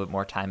spending a little bit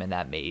more time in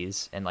that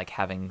maze and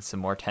having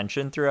some more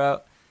tension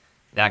throughout,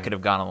 that could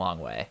have gone a long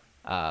way.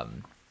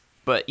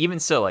 But even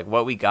so,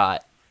 what we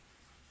got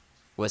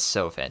was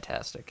so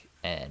fantastic,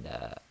 and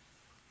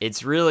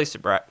it's really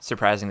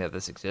surprising that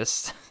this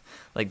exists.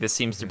 This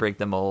seems to break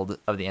the mold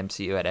of the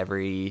MCU at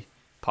every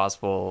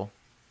possible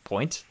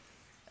point,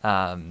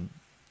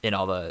 in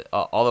all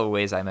the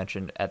ways I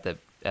mentioned at the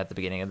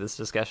beginning of this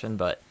discussion.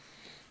 But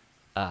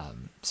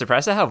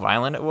surprised at how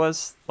violent it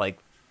was.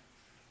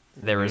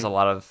 There was a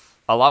lot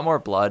a lot more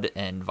blood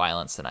and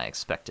violence than I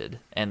expected,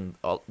 and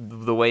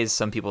the ways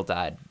some people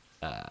died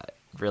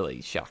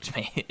really shocked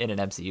me in an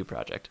MCU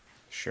project.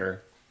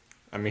 Sure.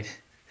 I mean,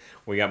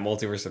 we got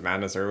Multiverse of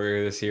Madness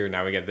earlier this year.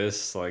 Now we get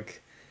this.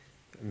 Like,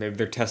 maybe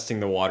they're testing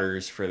the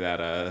waters for that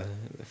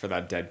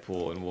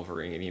Deadpool and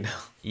Wolverine, you know.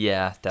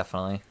 Yeah,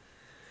 definitely.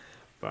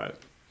 But,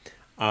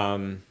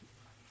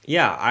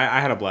 yeah, I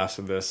had a blast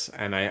with this,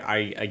 and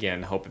I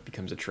again hope it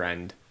becomes a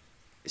trend.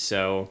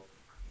 So,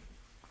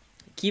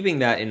 keeping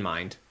that in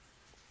mind,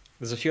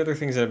 there's a few other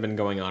things that have been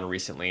going on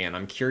recently, and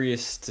I'm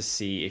curious to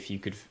see if you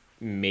could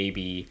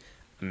maybe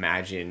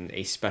imagine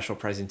a special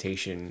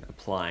presentation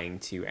applying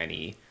to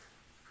any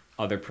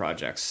other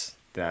projects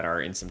that are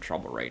in some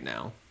trouble right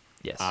now.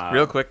 Yes.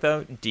 Real quick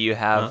though, do you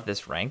have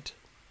this ranked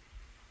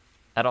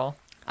at all?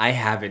 I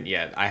haven't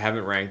yet. I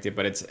haven't ranked it,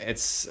 but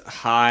it's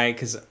high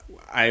because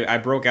I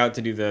broke out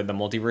to do the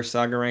Multiverse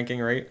Saga ranking,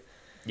 right?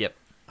 Yep.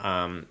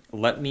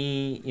 Let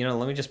me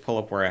just pull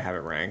up where I have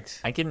it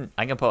ranked. I can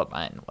pull up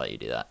mine while you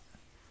do that.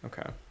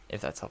 Okay. If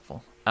that's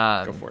helpful.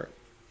 Go for it.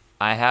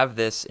 I have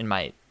this in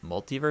my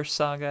Multiverse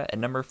Saga at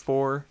number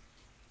 4.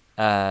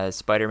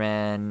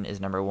 Spider-Man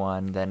is number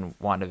 1, then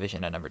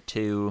WandaVision at number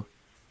 2.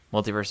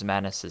 Multiverse of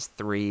Madness is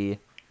 3,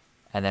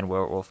 and then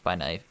Werewolf by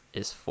Night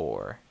is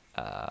 4,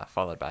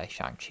 followed by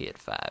Shang-Chi at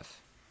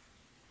 5.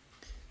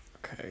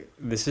 Okay.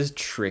 This is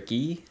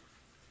tricky.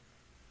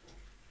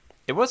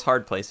 It was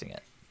hard placing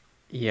it.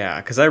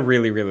 Yeah, because I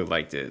really, really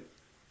liked it.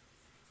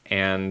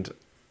 And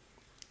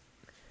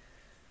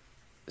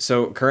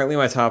so currently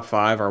my top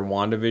 5 are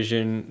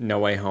WandaVision, No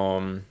Way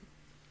Home,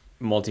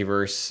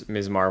 Multiverse,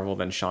 Ms. Marvel,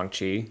 then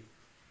Shang-Chi.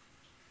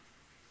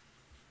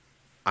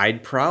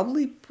 I'd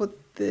probably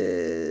put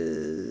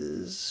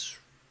this...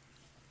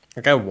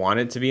 Like, I want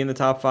it to be in the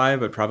top 5,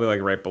 but probably,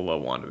 like, right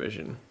below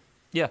WandaVision.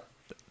 Yeah,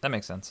 that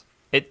makes sense.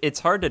 It's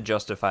hard to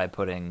justify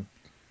putting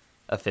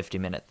a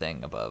 50-minute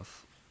thing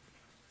above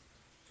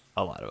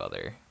a lot of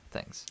other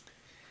things.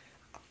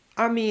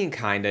 I mean,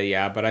 kinda,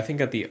 yeah, but I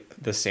think at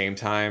the same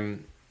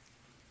time,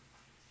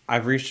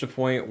 I've reached a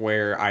point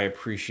where I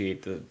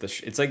appreciate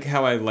it's like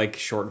how I like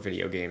short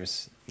video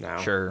games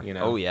now. Sure. You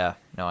know? Oh, yeah.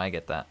 No, I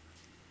get that.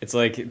 It's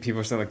like people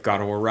are saying like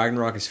God of War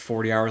Ragnarok is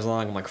 40 hours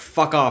long. I'm like,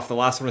 fuck off. The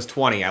last one was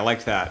 20. I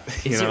liked that.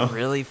 You Is know? it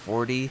really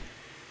 40?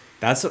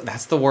 That's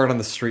the word on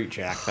the street,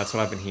 Jack. That's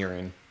what I've been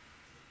hearing.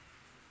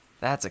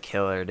 That's a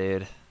killer,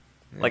 dude.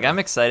 Yeah. Like, I'm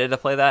excited to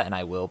play that, and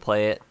I will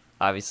play it,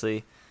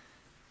 obviously.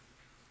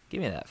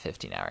 Give me that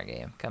 15-hour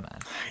game. Come on.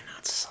 I know,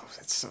 it's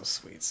so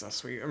sweet, so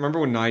sweet. Remember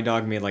when Naughty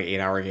Dog made like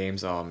 8-hour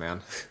games? Oh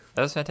man,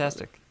 That was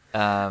fantastic.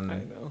 I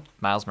know.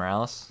 Miles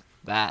Morales.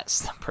 That's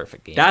the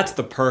perfect game. That's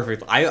the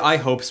perfect. I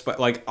hope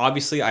like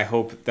obviously I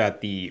hope that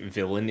the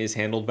villain is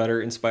handled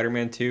better in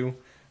Spider-Man 2.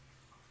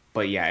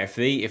 But yeah, if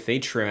they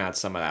trim out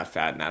some of that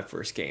fat in that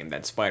first game,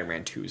 then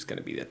Spider-Man 2 is going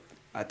to be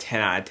a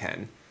 10 out of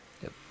 10.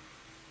 Yep.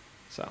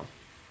 So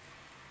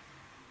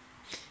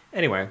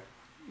anyway,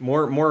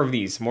 more of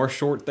these, more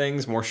short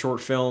things, more short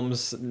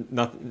films.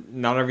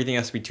 Not everything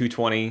has to be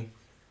 220.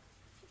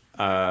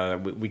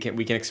 We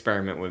can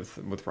experiment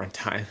with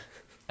runtime.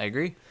 I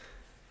agree.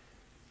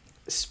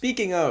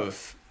 Speaking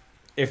of,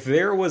 if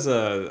there was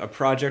a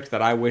project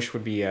that I wish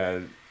would be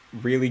a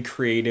really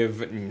creative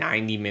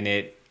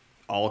 90-minute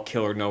all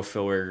killer no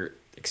filler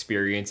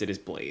experience, it is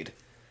Blade.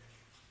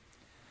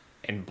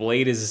 And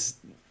Blade is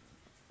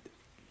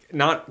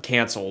not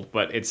canceled,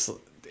 but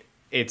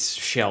it's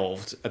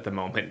shelved at the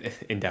moment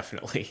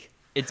indefinitely.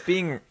 It's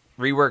being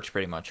reworked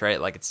pretty much,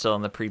 right? Like, it's still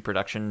in the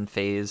pre-production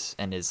phase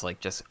and is like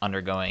just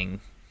undergoing.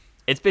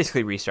 It's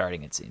basically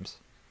restarting, it seems.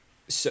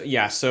 So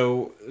yeah,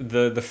 so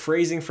the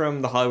phrasing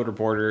from the Hollywood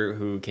Reporter,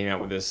 who came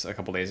out with this a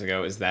couple days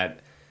ago, is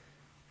that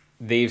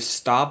they've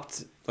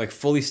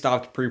fully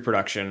stopped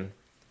pre-production.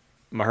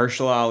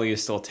 Mahershala Ali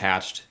is still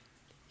attached.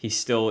 He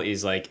still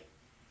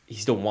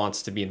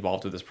wants to be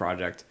involved with this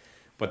project,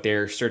 but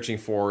they're searching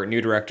for a new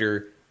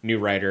director, new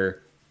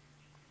writer,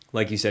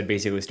 like you said,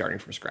 basically starting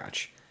from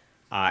scratch.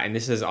 And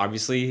this has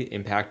obviously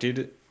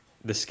impacted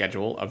the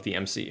schedule of the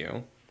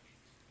MCU,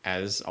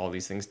 as all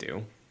these things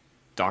do.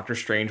 Doctor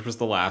Strange was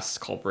the last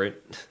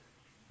culprit.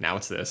 Now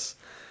it's this.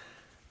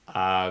 We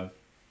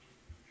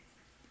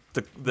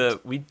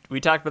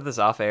talked about this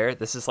off air.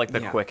 This is like the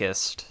Yeah.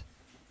 quickest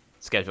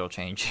schedule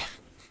change.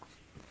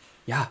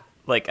 Yeah.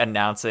 Like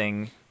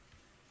announcing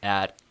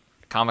at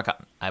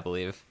Comic-Con, I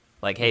believe.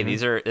 Like, hey,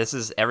 this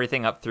is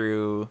everything up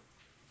through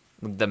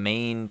the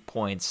main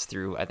points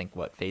through, I think,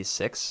 phase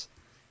 6,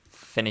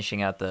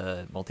 finishing out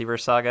the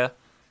Multiverse Saga.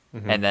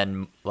 And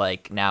then,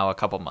 like, now a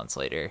couple months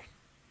later,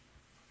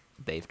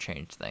 they've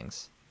changed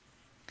things.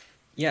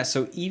 Yeah,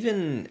 so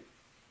even,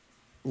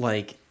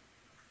 like,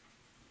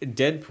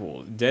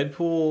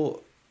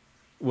 Deadpool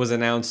was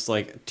announced,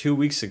 like, 2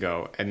 weeks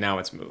ago, and now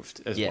it's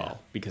moved as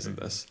well because of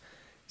this.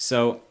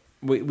 So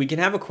we can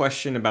have a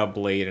question about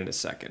Blade in a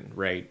second,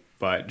 right?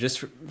 But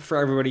just for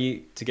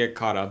everybody to get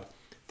caught up,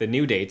 the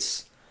new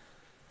dates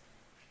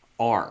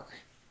are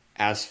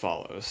as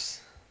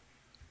follows.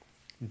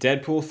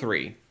 Deadpool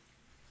 3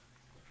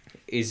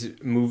 is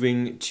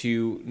moving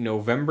to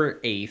November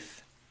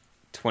 8th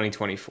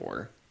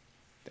 2024.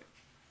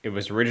 It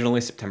was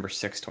originally September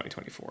 6th,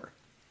 2024.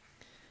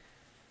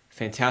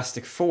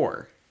 Fantastic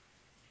Four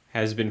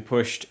has been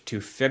pushed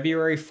to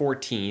February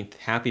 14th,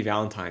 Happy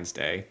Valentine's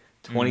Day,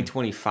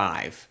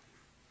 2025.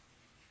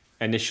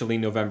 Initially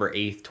November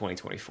 8th,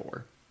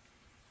 2024.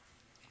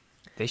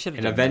 They should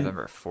have done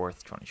November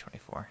 4th,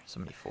 2024. So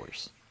many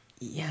fours.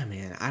 Yeah,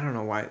 man. I don't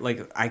know why.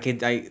 Like, I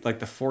like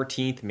the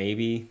 14th,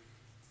 maybe.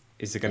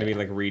 Is it going to be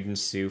like Reed and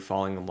Sue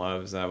falling in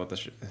love? Is that what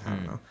I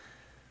don't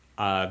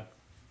know.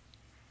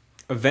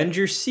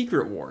 Avengers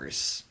Secret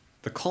Wars,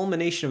 the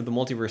culmination of the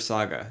multiverse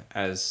saga,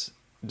 as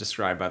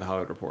described by the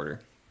Hollywood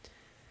Reporter,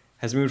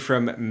 has moved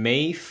from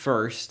May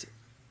 1st,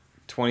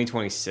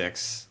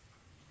 2026.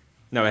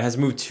 No, it has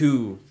moved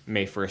to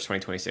May 1st,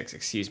 2026,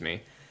 excuse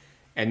me.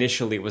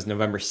 Initially, it was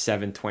November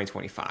 7th,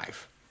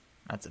 2025.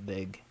 That's a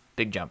big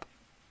jump.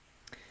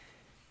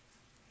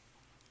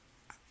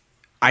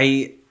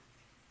 It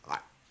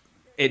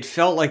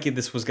felt like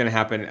this was going to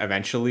happen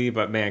eventually,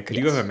 but man, could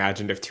you have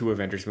imagined if 2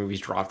 Avengers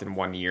movies dropped in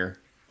 1 year,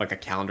 like a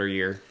calendar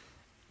year?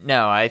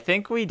 No, I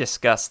think we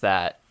discussed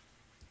that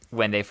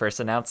when they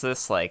first announced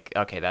this. Like,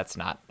 okay, that's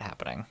not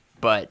happening.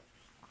 But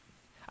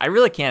I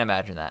really can't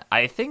imagine that.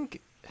 I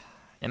think,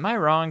 am I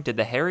wrong? Did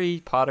the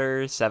Harry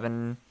Potter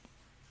 7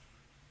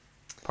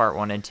 Part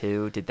 1 and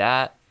 2, did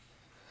that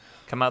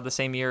come out the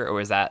same year, or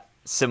was that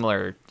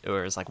similar?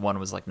 Or was like one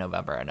was like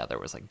November, another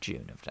was like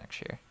June of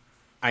next year?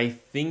 I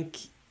think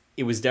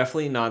it was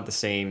definitely not the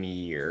same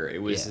year.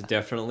 It was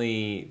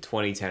definitely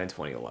 2010 and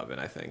 2011,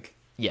 I think.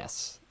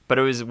 Yes. But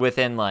it was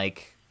within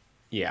like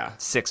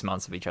 6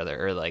 months of each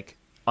other, or like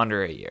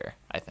under a year,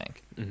 I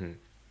think. Mm-hmm.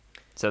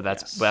 So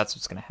that's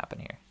what's going to happen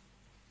here.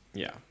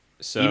 Yeah.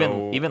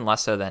 So even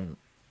less so than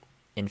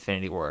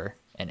Infinity War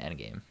and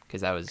Endgame,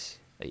 because that was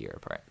a year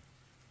apart.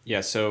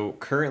 Yeah, so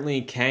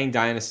currently Kang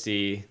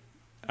Dynasty,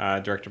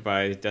 directed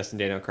by Destin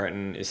Daniel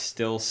Cretton, is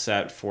still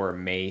set for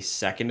May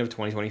 2nd of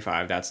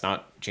 2025. That's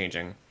not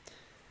changing.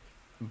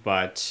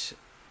 But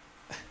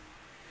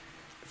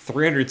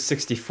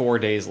 364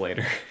 days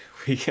later,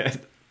 we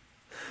get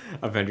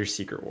Avengers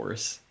Secret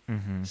Wars.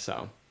 Mm-hmm.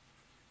 So,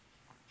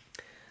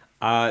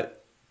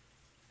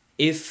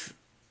 if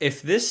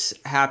this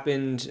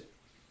happened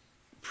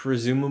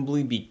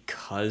presumably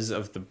because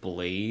of the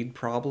Blade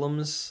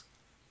problems,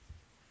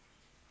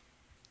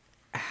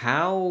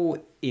 how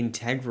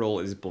integral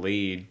is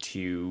Blade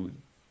to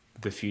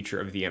the future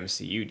of the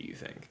MCU, do you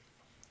think?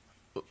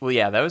 Well,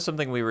 yeah, that was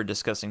something we were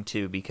discussing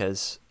too,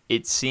 because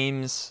it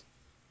seems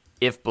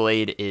if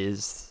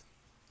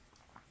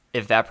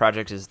that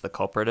project is the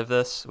culprit of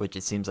this, which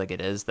it seems like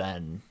it is,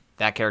 then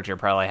that character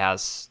probably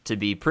has to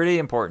be pretty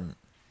important.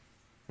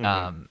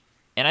 Mm-hmm.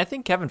 And I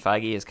think Kevin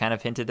Feige has kind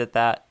of hinted at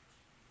that,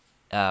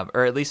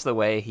 or at least the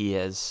way he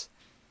has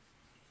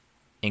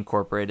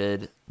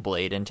incorporated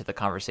Blade into the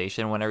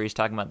conversation whenever he's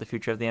talking about the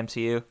future of the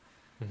MCU.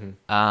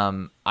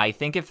 Mm-hmm. I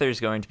think if there's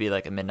going to be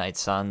like a Midnight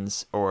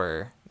Suns,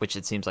 or which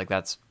it seems like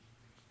that's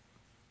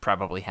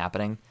probably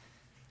happening,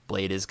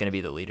 Blade is going to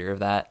be the leader of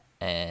that.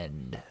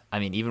 And I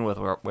mean, even with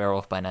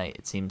Werewolf by Night,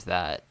 it seems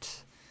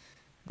that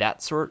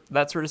sort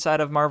of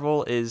side of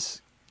Marvel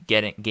is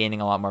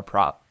gaining a lot more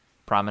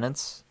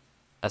prominence,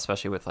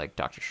 especially with like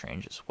Doctor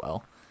Strange as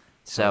well.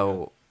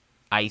 So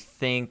I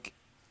think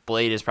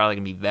Blade is probably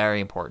going to be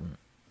very important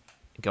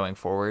going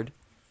forward.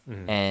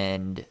 Mm-hmm.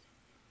 And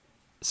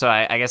so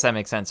I guess that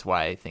makes sense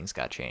why things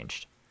got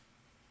changed.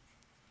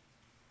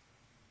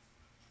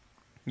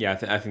 Yeah,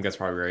 I think that's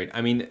probably right.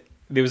 I mean,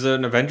 there was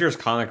an Avengers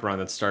comic run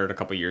that started a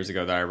couple years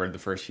ago that I read the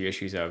first few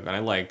issues of, and I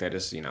liked. I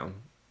just,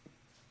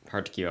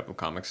 hard to keep up with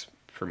comics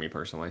for me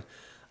personally.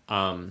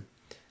 I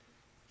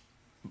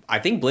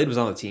think Blade was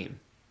on the team.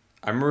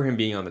 I remember him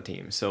being on the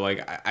team. So,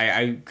 like,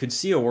 I could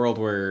see a world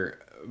where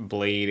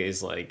Blade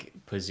is, like,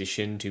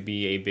 positioned to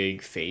be a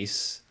big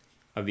face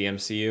of the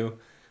MCU,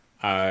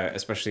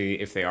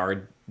 especially if they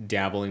are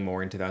dabbling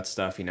more into that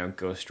stuff,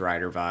 Ghost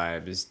Rider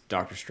vibes,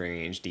 Doctor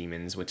Strange,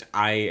 Demons, which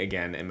I,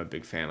 again, am a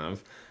big fan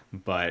of.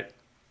 But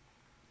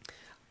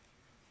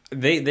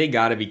they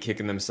got to be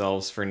kicking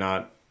themselves for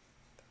not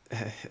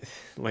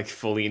like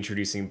fully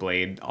introducing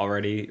Blade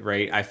already,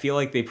 right? I feel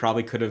like they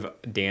probably could have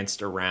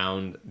danced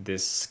around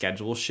this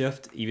schedule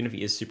shift, even if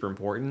he is super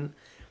important.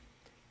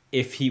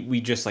 If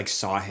we just like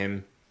saw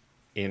him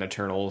in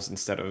Eternals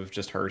instead of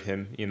just heard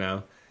him,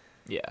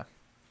 Yeah.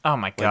 Oh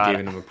my god. Like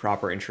giving him a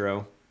proper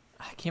intro.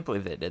 I can't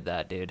believe they did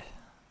that, dude.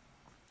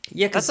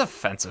 Yeah, that's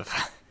offensive.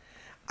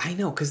 I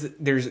know, because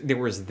there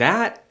was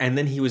that, and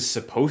then he was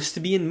supposed to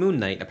be in Moon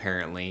Knight,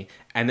 apparently,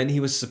 and then he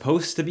was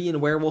supposed to be in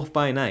Werewolf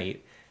by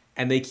Night,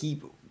 and they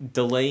keep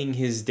delaying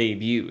his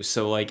debut.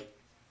 So, like,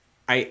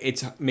 I'm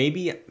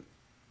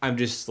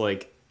just,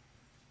 like,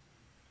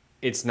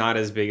 it's not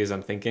as big as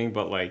I'm thinking,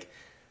 but, like,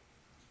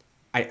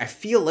 I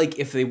feel like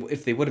if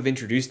they would have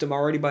introduced him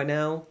already by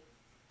now,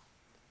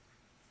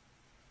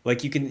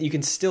 like, you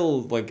can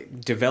still, like,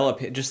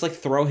 develop it, just, like,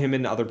 throw him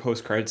in other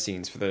post-credit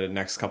scenes for the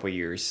next couple of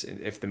years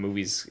if the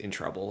movie's in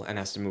trouble and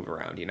has to move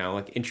around,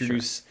 Like,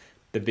 introduce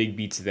the big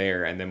beats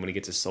there, and then when he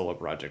gets a solo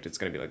project, it's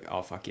going to be like,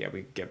 oh, fuck yeah,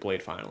 we get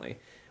Blade finally.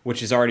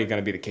 which is already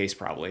going to be the case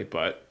probably,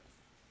 but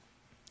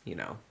you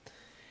know,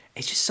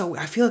 it's just so,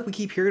 I feel like we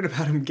keep hearing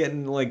about him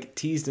getting like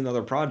teased in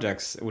other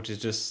projects, which is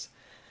just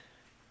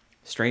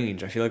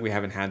strange. I feel like we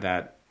haven't had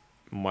that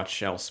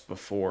much else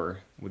before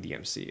with the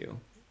MCU.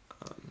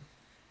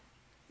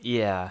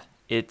 Yeah,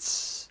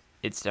 it's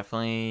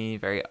definitely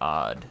very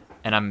odd,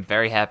 and I'm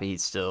very happy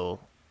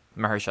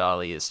Mahershala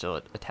Ali is still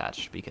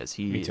attached because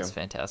he is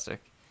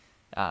fantastic.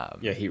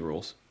 Yeah, he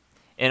rules.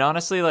 And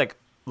honestly, like,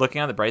 looking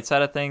on the bright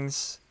side of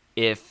things,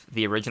 if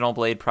the original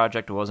Blade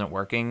project wasn't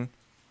working,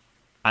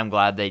 I'm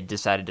glad they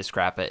decided to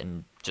scrap it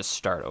and just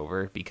start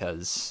over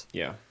because,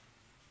 yeah,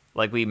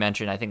 like we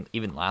mentioned, I think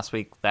even last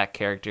week, that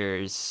character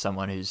is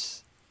someone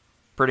who's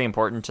pretty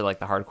important to like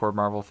the hardcore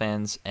Marvel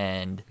fans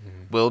and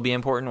will be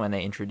important when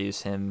they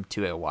introduce him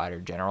to a wider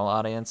general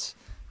audience.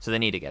 So they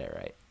need to get it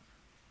right.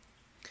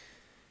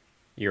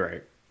 You're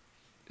right.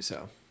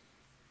 So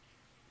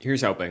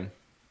here's hoping.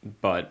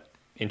 But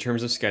in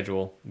terms of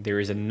schedule, there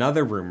is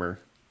another rumor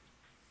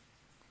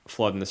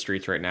flooding the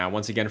streets right now,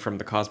 once again from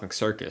the Cosmic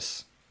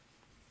Circus.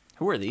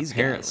 Who are these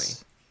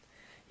guys?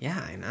 Yeah,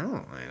 I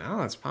know.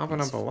 It's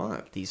popping up a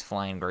lot. These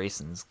flying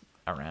Graysons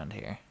around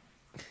here.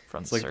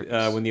 From it's the like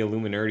circus. when the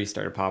Illuminati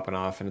started popping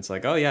off, and it's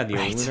like, oh yeah, the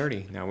Right.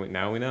 Illuminati. Now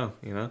we know,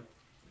 you know.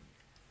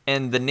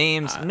 And the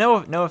names,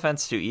 no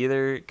offense to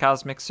either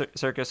Cosmic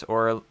Circus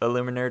or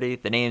Illuminati,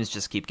 the names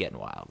just keep getting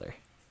wilder.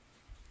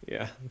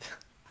 Yeah.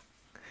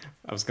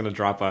 I was gonna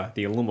drop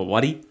the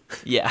Illumawati.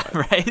 Yeah,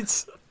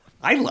 right.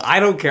 I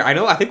don't care.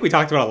 I think we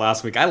talked about it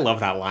last week. I love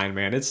that line,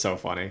 man. It's so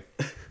funny.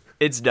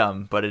 It's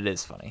dumb, but it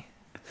is funny.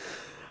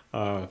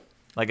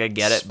 Like, I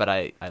get it, but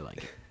I like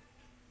it.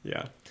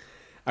 Yeah.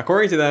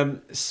 According to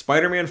them,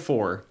 Spider-Man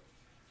 4,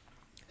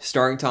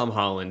 starring Tom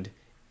Holland,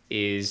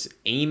 is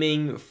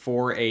aiming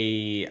for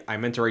I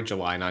meant to write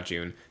July, not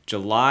June.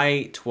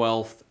 July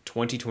 12th,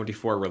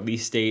 2024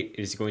 release date.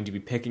 It is going to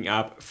be picking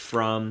up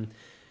from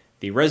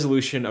the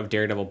resolution of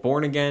Daredevil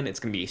Born Again.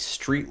 It's going to be a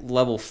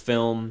street-level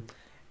film.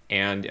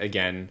 And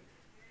again,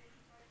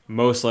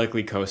 most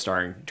likely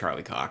co-starring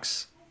Charlie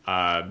Cox.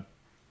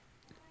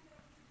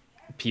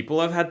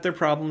 People have had their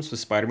problems with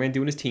Spider-Man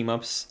doing his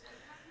team-ups.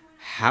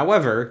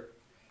 However,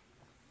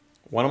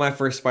 one of my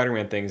first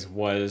Spider-Man things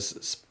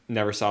was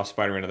Neversoft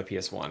Spider-Man on the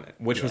PS1,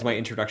 which was my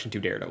introduction to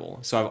Daredevil.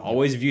 So I've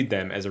always viewed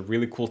them as a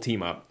really cool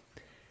team-up.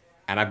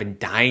 And I've been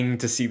dying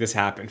to see this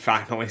happen,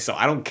 finally. So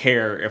I don't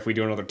care if we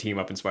do another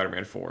team-up in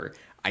Spider-Man 4.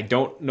 I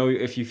don't know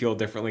if you feel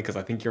differently, because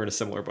I think you're in a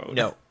similar boat.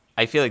 No,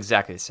 I feel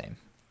exactly the same.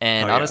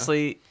 And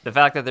honestly, the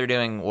fact that they're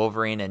doing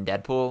Wolverine and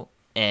Deadpool,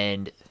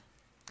 and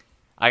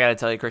I gotta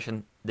tell you,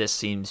 Christian, this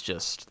seems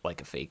just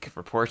like a fake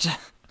report.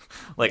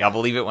 Like, I'll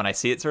believe it when I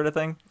see it, sort of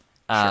thing.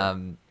 Sure.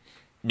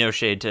 No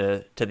shade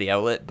to the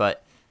outlet,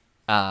 but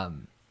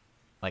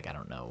like, I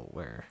don't know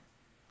where,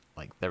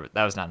 like, that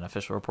was not an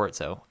official report,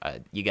 so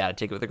you gotta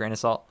take it with a grain of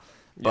salt.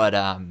 Yeah.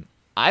 But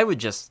I would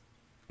just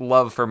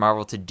love for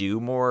Marvel to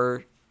do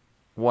more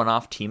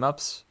one-off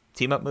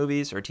team-up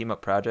movies or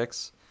team-up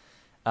projects.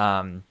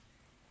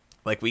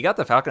 Like, we got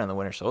the Falcon and the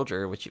Winter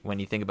Soldier, which, when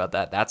you think about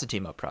that, that's a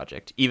team-up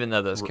project, even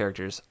though those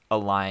characters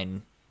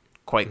align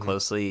quite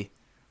closely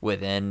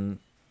within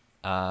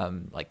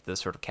like the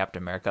sort of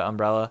Captain America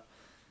umbrella.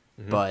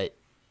 But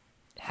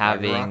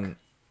having Ragnarok.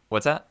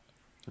 What's that?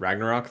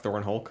 Ragnarok, Thor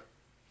and Hulk.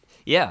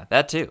 Yeah,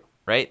 that too,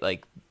 right?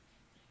 Like,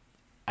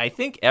 I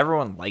think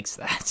everyone likes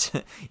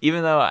that.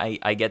 Even though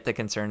I get the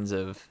concerns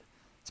of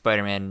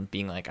Spider-Man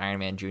being like Iron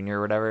Man Jr.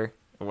 or whatever.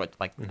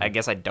 I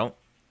guess I don't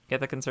get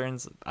the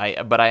concerns.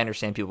 But I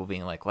understand people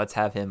being like, let's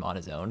have him on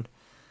his own.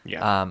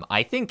 Yeah.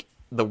 I think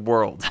the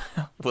world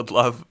would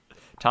love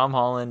Tom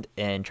Holland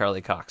and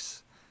Charlie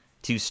Cox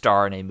to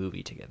star in a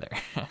movie together.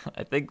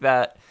 I think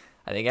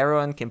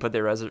everyone can put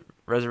their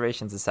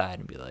reservations aside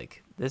and be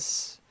like,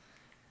 this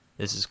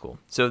is cool.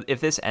 So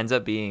if this ends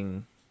up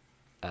being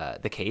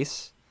the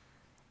case,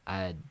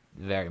 I'd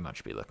very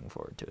much be looking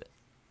forward to it.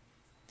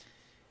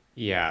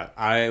 Yeah,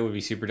 I would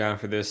be super down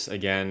for this.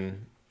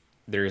 Again,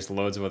 there's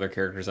loads of other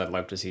characters I'd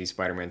love to see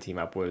Spider-Man team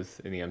up with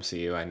in the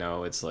MCU. I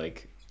know it's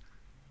like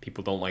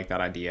people don't like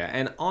that idea,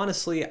 and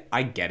honestly,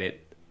 I get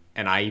it,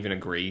 and I even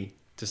agree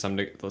to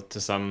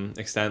some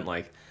extent.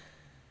 Like,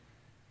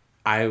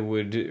 I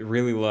would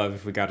really love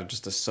if we got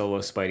just a solo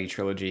Spidey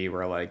trilogy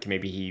where, like,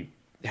 maybe he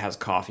has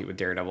coffee with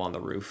Daredevil on the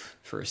roof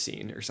for a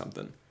scene or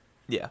something.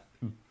 Yeah.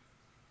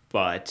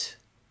 But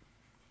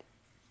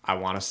I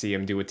want to see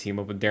him do a team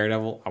up with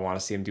Daredevil. I want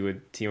to see him do a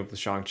team up with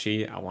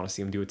Shang-Chi. I want to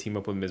see him do a team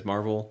up with Ms.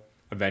 Marvel,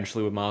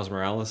 eventually with Miles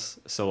Morales.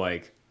 So,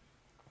 like,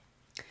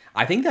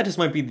 I think that just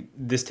might be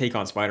this take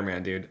on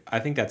Spider-Man, dude. I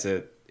think that's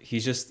it.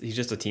 He's just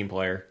a team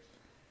player.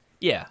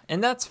 Yeah,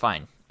 and that's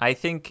fine. I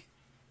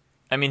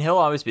mean, he'll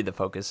always be the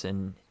focus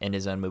in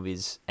his own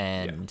movies,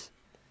 and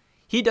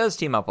he does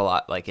team up a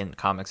lot, like in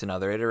comics and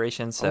other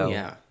iterations. So,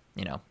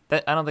 you know,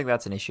 I don't think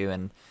that's an issue.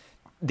 And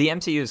the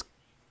MCU's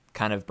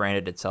kind of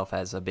branded itself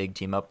as a big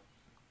team up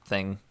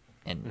thing,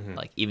 and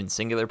like even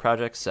singular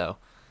projects. So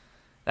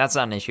that's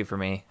not an issue for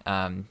me.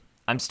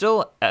 I'm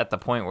still at the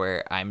point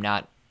where I'm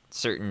not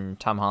certain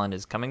Tom Holland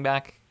is coming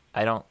back.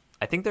 I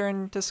I think they're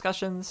in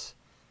discussions,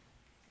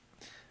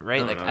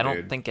 right? Like, know, I don't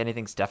dude. think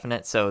anything's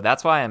definite. So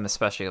that's why I'm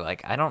especially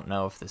like, I don't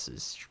know if this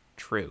is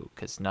true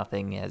because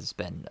nothing has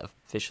been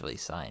officially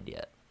signed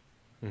yet.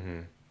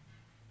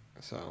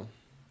 So,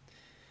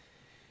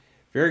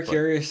 very But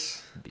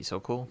curious. it'd be so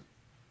cool.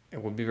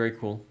 It would be very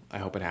cool. I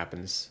hope it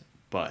happens.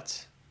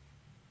 But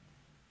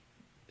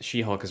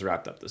She-Hulk is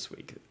wrapped up this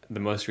week. The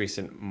most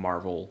recent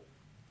Marvel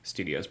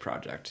Studios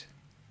project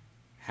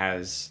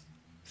has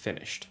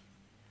finished.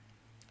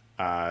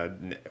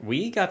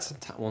 We got some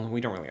time. Well,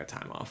 we don't really have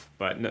time off,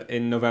 but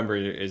in November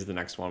is the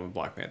next one with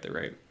Black Panther,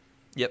 right?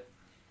 Yep.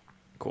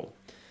 Cool.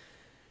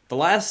 The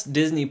last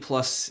Disney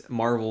Plus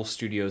Marvel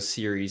Studios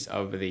series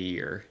of the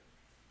year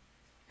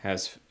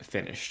has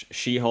finished.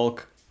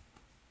 She-Hulk.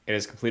 It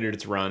has completed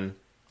its run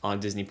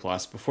on Disney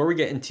Plus. Before we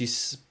get into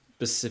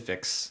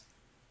specifics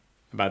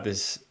about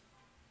this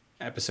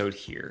episode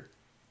here,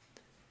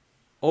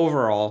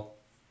 overall,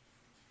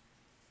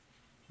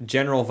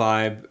 general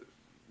vibe,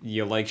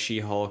 you like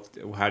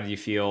She-Hulk. How did you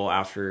feel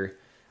after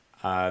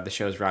the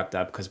show's wrapped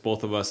up? Because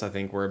both of us, I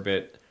think, were a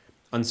bit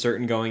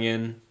uncertain going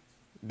in.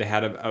 They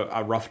had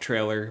a rough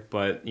trailer,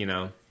 but, you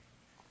know,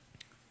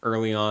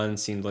 early on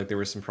seemed like there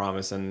was some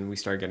promise and we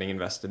started getting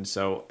invested.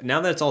 So now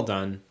that it's all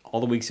done,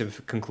 all the weeks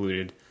have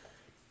concluded.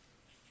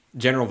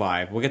 General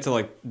vibe. We'll get to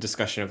like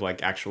discussion of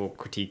like actual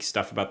critique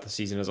stuff about the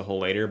season as a whole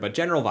later, but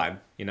general vibe,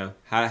 you know,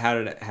 how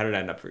did it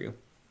end up for you?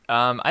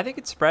 I think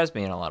it surprised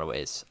me in a lot of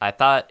ways. I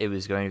thought it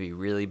was going to be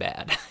really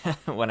bad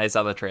when I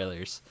saw the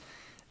trailers,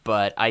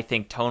 but I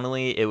think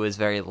tonally it was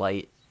very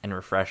light and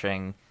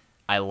refreshing.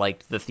 I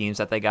liked the themes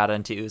that they got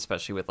into,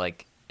 especially with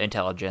like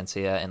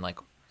intelligentsia and like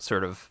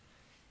sort of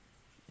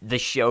the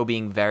show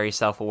being very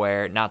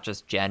self-aware, not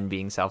just Jen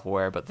being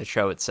self-aware, but the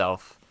show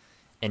itself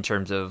in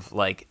terms of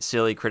like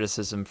silly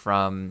criticism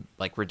from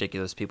like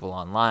ridiculous people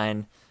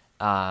online,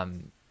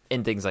 and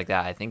things like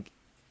that. I think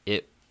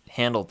it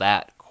handled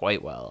that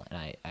quite well,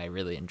 and I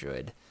really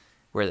enjoyed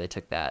where they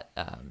took that.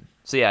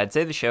 So yeah, I'd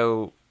say the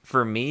show,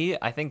 for me,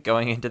 I think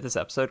going into this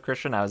episode,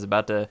 Christian, I was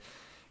about to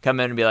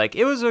come in and be like,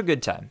 it was a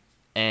good time.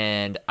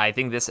 And I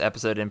think this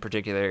episode in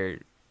particular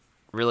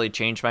really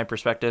changed my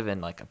perspective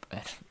in like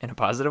in a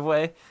positive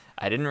way.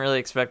 I didn't really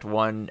expect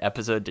one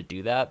episode to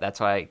do that. That's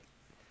why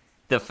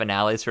the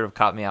finale sort of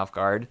caught me off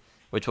guard,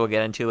 which we'll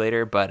get into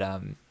later. But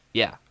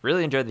yeah,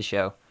 really enjoyed the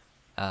show.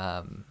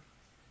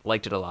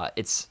 Liked it a lot.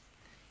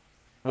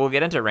 We'll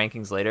get into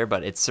rankings later,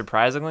 but it's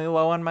surprisingly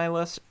low on my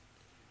list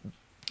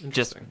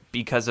just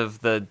because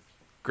of the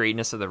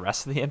greatness of the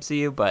rest of the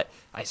MCU, but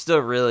I still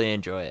really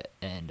enjoy it.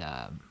 And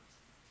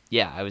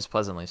yeah, I was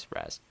pleasantly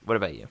surprised. What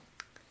about you?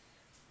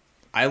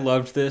 I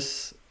loved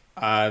this.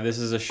 This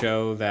is a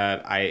show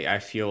that I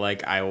feel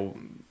like I will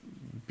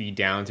be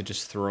down to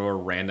just throw a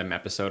random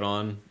episode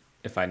on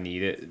if I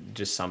need it,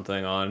 just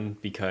something on,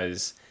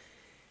 because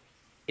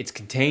it's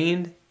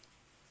contained.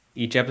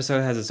 Each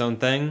episode has its own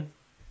thing,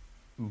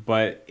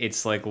 but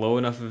it's like low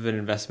enough of an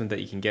investment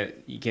that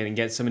you can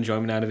get some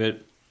enjoyment out of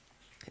it.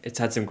 It's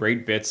had some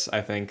great bits,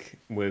 I think,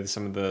 with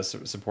some of the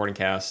supporting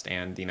cast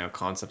and, you know,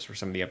 concepts for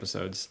some of the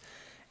episodes.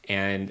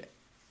 And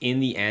in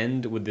the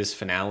end, with this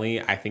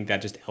finale, I think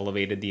that just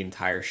elevated the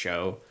entire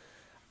show,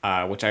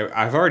 which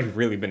I've already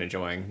really been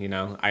enjoying. You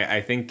know,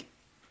 I think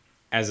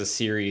as a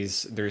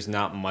series, there's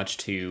not much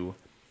to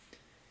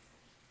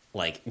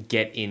like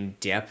get in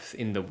depth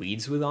in the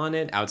weeds with on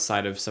it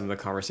outside of some of the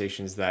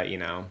conversations that, you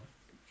know,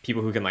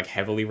 people who can like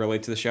heavily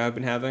relate to the show have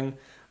been having.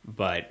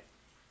 But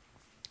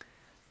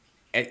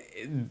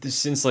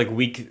since like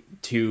week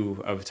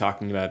 2 of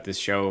talking about this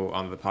show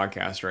on the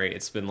podcast, right,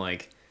 it's been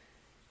like,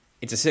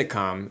 it's a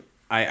sitcom.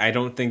 I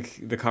don't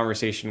think the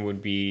conversation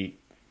would be,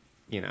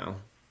 you know,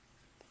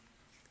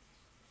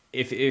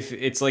 if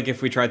it's like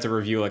if we tried to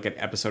review like an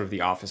episode of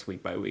The Office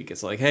week by week,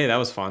 it's like, hey, that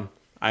was fun.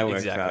 I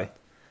liked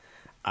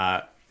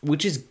that.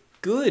 Which is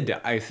good,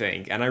 I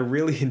think. And I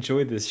really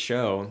enjoyed this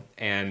show.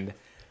 And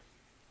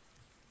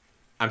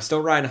I'm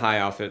still riding high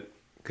off it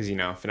because, you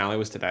know, finale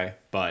was today.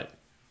 But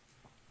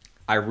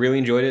I really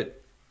enjoyed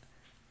it.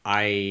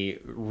 I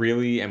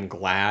really am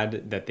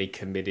glad that they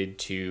committed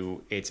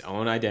to its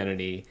own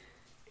identity,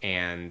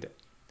 and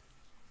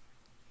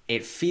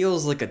it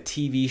feels like a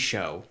TV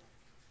show.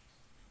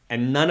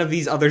 And none of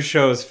these other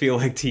shows feel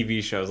like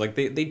TV shows. Like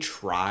they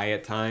try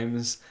at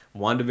times.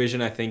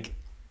 WandaVision, I think,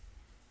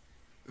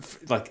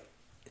 like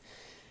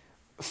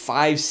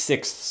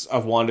 5/6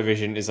 of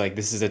WandaVision is like,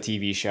 this is a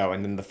TV show,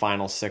 and then the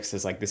final 6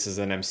 is like, this is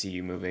an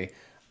MCU movie.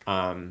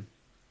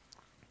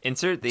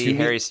 Insert the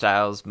Harry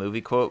Styles movie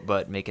quote,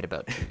 but make it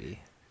about TV.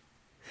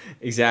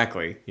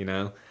 Exactly, you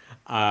know?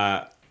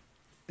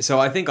 So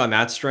I think on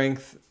that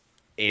strength,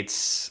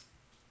 it's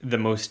the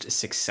most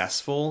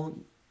successful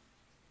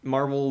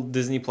Marvel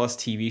Disney Plus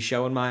TV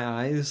show in my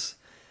eyes.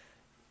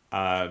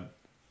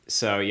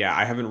 So yeah,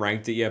 I haven't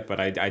ranked it yet,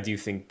 but I do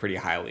think pretty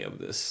highly of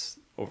this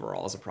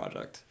overall as a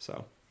project.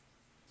 So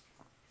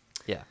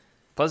yeah,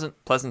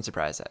 pleasant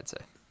surprise, I'd say.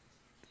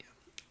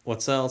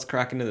 Let's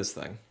crack into this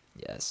thing.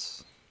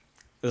 Yes.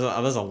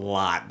 There's a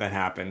lot that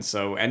happens.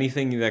 So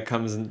anything that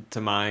comes to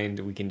mind,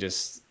 we can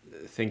just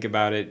think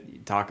about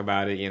it, talk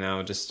about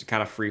it, just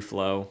kind of free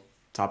flow,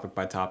 topic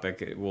by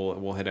topic.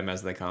 We'll hit them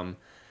as they come.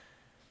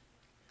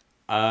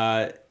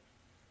 I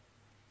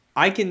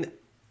can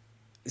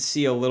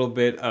see a little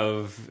bit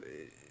of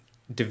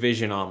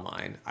division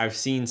online. I've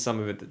seen some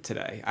of it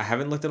today. I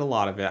haven't looked at a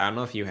lot of it. I don't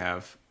know if you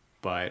have,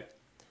 but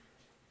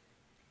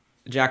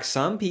Jack,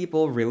 some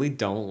people really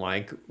don't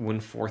like when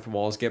fourth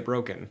walls get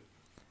broken.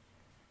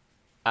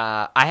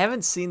 I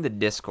haven't seen the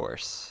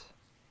discourse,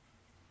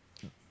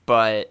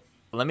 but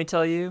let me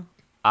tell you,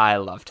 I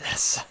loved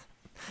this.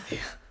 Yeah.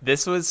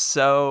 This was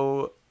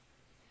so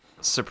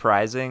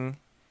surprising,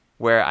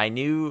 where I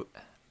knew,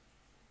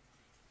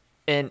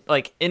 and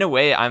like in a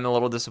way, I'm a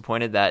little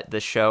disappointed that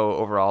the show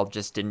overall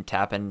just didn't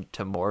tap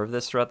into more of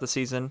this throughout the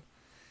season.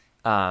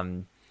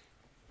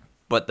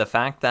 But the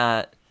fact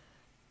that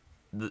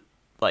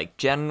like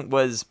Jen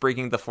was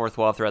breaking the fourth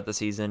wall throughout the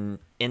season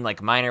in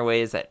like minor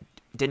ways that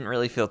didn't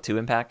really feel too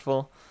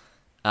impactful,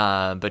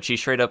 but she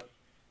straight up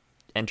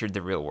entered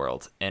the real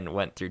world and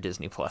went through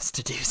Disney Plus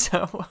to do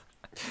so.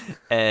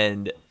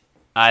 And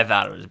I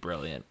thought it was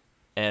brilliant.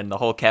 And the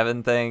whole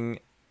Kevin thing,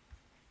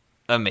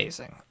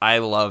 amazing. I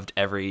loved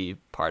every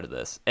part of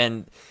this.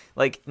 And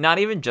like, not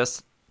even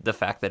just the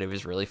fact that it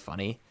was really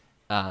funny,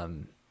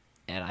 and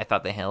I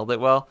thought they handled it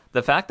well.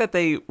 The fact that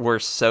they were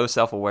so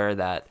self-aware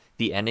that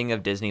the ending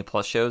of Disney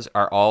Plus shows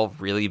are all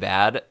really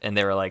bad, and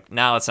they were like,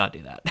 "No, let's not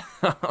do that."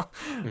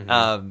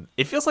 Mm-hmm.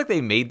 It feels like they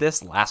made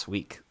this last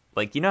week.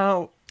 Like,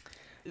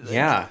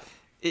 yeah,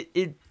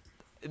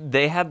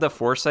 they had the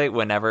foresight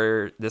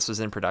whenever this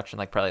was in production,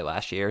 like probably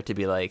last year, to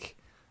be like,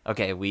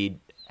 "Okay, we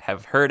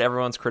have heard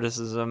everyone's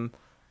criticism.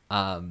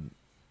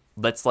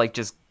 Let's like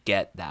just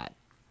get that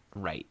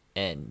right."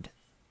 And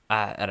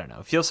I don't know,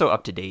 it feels so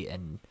up to date,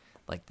 and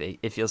like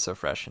it feels so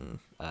fresh, and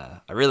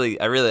I really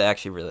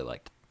actually really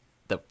liked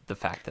the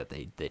fact that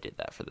they did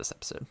that for this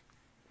episode.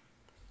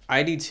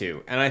 I do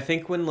too. And I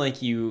think when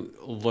like you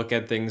look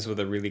at things with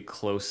a really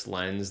close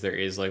lens, there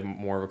is like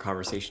more of a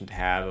conversation to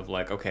have of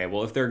like, okay,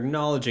 well, if they're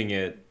acknowledging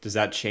it, does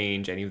that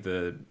change any of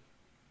the,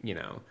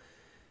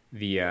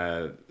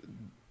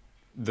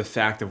 the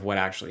fact of what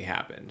actually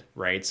happened,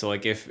 right? So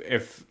like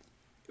if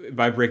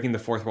by breaking the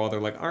fourth wall, they're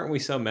like, aren't we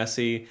so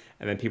messy?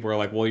 And then people are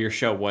like, well, your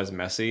show was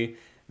messy.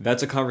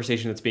 That's a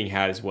conversation that's being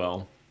had as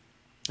well,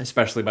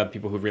 especially by the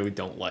people who really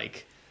don't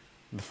like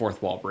the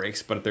fourth wall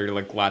breaks, but they're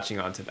like latching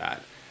onto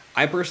that.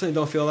 I personally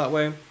don't feel that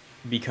way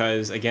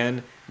because,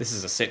 again, this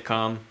is a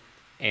sitcom,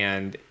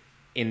 and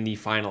in the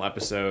final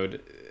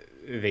episode,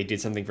 they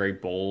did something very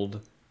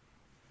bold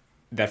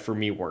that for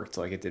me worked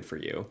like it did for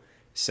you.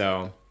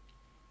 So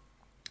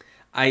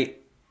I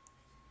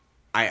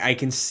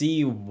can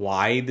see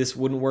why this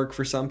wouldn't work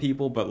for some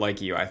people, but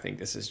like you, I think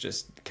this is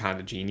just kind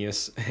of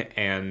genius,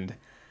 and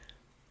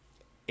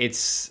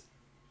it's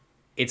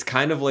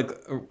kind of like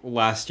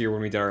last year when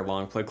we did our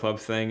long play club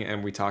thing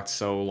and we talked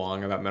so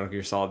long about Metal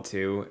Gear Solid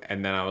 2,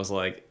 and then I was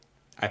like,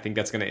 I think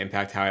that's going to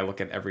impact how I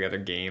look at every other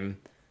game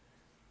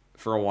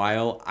for a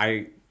while.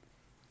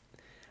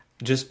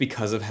 Just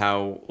because of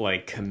how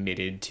like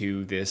committed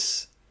to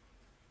this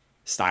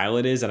style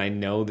it is, and I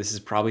know this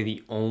is probably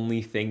the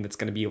only thing that's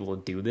going to be able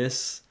to do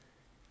this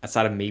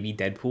outside of maybe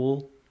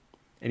Deadpool,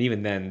 and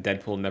even then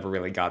Deadpool never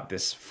really got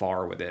this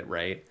far with it,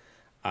 right?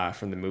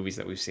 From the movies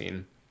that we've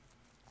seen.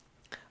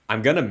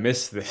 I'm going to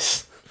miss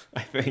this,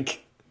 I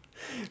think,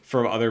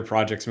 from other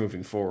projects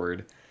moving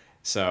forward.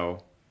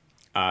 So,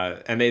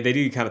 and they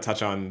do kind of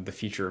touch on the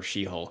future of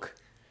She-Hulk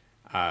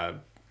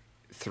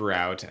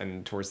throughout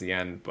and towards the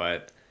end.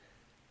 But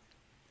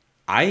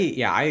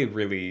I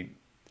really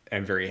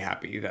am very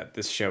happy that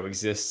this show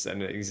exists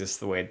and it exists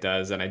the way it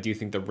does. And I do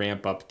think the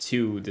ramp up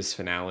to this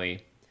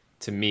finale,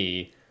 to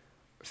me,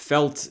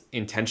 felt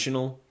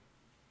intentional.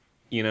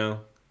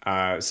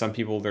 Some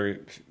people,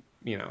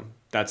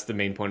 that's the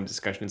main point of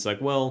discussion. It's like,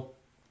 well,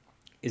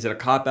 is it a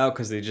cop-out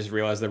because they just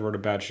realized they wrote a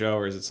bad show,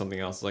 or is it something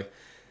else? Like,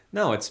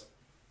 no, it's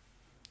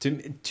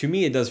to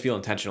me, it does feel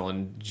intentional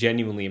and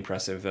genuinely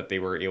impressive that they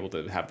were able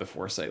to have the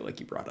foresight like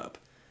you brought up.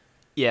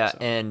 Yeah, so.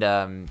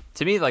 And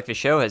to me, like, the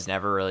show has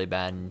never really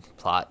been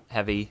plot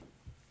heavy.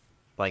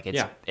 Like,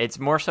 it's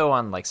more so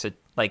on like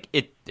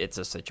it's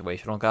a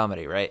situational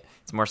comedy, right?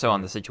 It's more so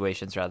on the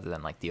situations rather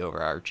than like the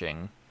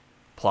overarching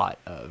plot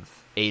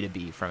of A to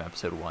B from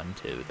episode 1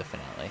 to the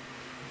finale.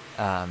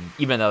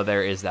 Even though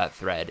there is that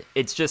thread,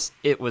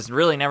 it was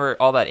really never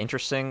all that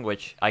interesting,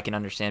 which I can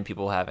understand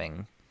people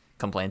having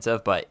complaints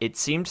of, but it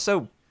seemed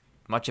so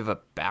much of a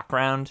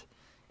background,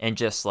 and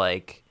just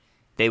like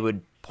they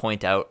would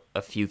point out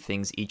a few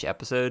things each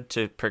episode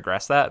to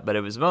progress that, but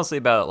it was mostly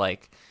about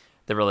like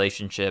the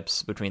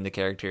relationships between the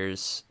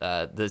characters,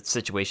 the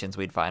situations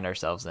we'd find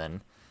ourselves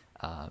in,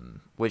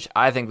 which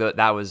I think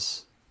that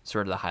was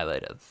sort of the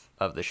highlight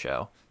of the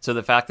show. So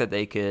the fact that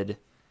they could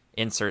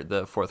insert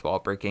the fourth wall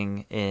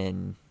breaking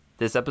in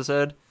this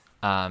episode,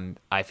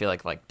 I feel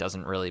like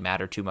doesn't really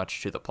matter too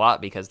much to the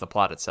plot, because the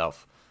plot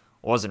itself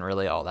wasn't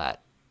really all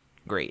that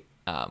great,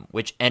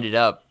 which ended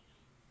up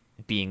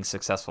being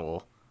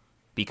successful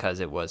because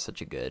it was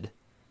such a good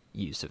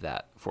use of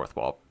that fourth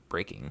wall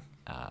breaking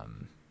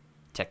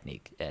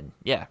technique, and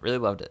yeah, really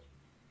loved it.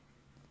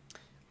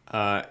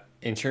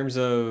 In terms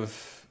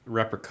of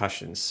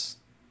repercussions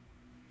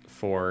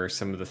for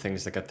some of the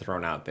things that got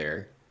thrown out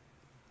there,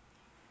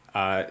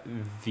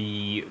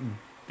 the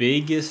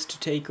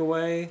biggest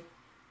takeaway,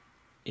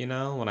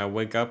 when I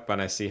wake up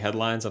and I see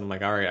headlines, I'm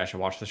like, all right, I should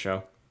watch the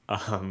show.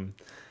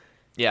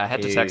 Yeah, I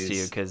had to text you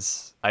Is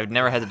because I've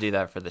never had to do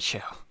that for the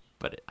show,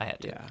 but I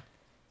had to. yeah,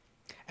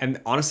 and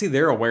honestly,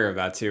 they're aware of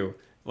that too.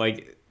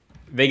 Like,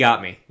 they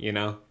got me.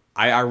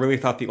 I really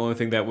thought the only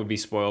thing that would be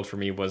spoiled for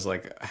me was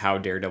like how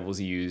Daredevil's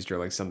used or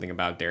like something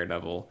about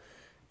Daredevil.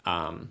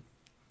 And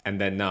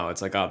then no,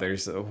 it's like, oh,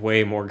 there's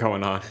way more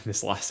going on in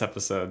this last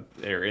episode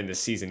or in this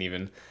season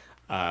even,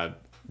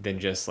 than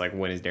just like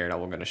when is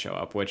Daredevil going to show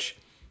up, which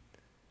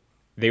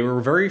they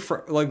were very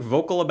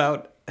vocal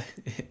about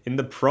in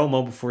the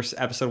promo before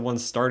episode 1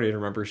 started.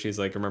 Remember, she's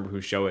like, remember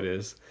whose show it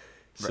is.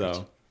 Right.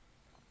 So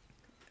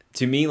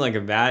to me,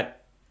 like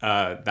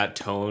that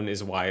tone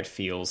is why it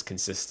feels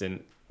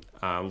consistent,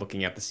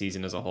 looking at the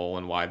season as a whole,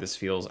 and why this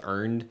feels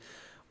earned,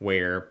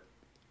 where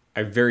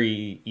I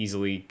very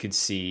easily could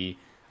see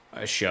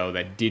a show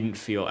that didn't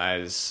feel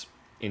as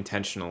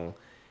intentional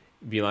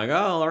be like,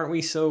 oh, aren't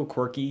we so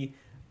quirky,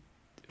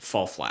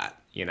 fall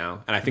flat,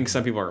 And I think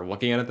some people are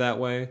looking at it that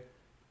way.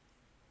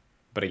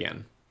 But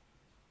again,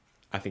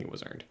 I think it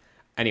was earned.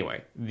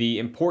 Anyway, the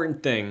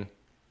important thing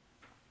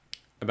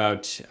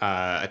about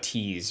a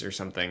tease or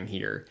something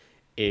here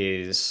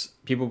is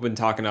people have been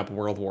talking up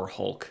World War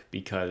Hulk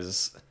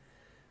because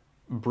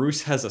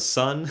Bruce has a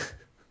son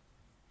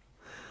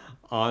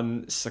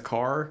on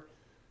Sakaar.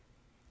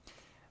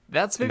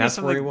 That's maybe That's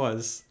something. where he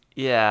was.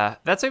 Yeah,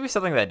 that's maybe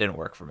something that didn't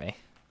work for me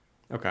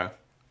Okay.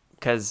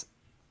 because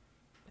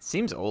it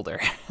seems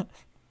older.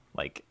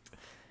 Like,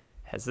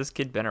 has this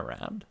kid been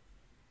around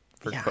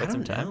for quite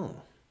some time?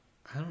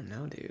 I don't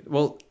know, dude.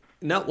 Well,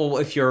 no. Well,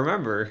 if you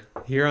remember,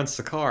 here on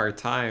Sakaar,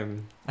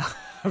 time.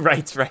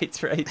 Right.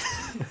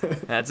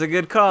 That's a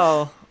good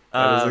call.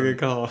 That is a good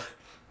call.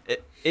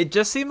 It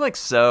just seemed like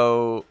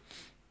so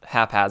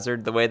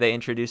haphazard the way they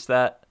introduced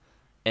that,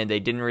 and they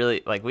didn't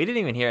really we didn't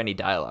even hear any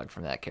dialogue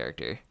from that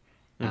character.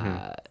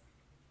 Mm-hmm.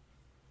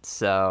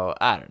 So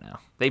I don't know.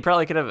 They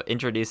probably could have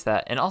introduced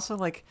that, and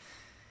also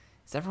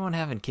is everyone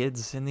having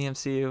kids in the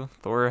MCU?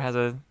 Thor has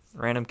a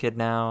random kid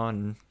now,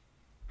 and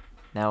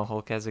now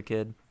Hulk has a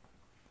kid.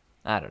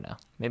 I don't know.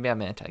 Maybe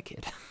I'm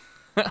anti-kid.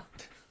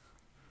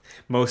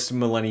 Most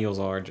millennials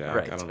are, Jack.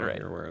 Right, I don't know right. if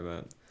you're aware of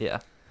that. Yeah.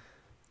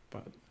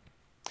 But,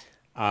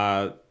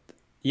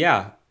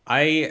 yeah,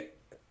 I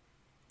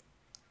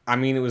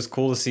mean, it was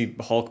cool to see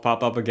Hulk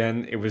pop up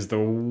again. It was the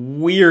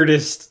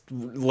weirdest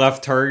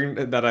left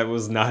turn that I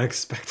was not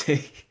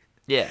expecting.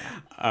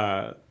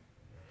 Yeah.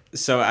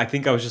 So I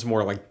think I was just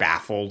more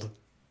baffled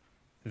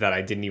that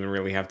I didn't even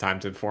really have time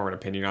to form an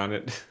opinion on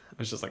it. I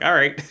was just like, all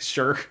right,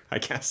 sure, I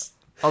guess.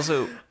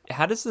 Also,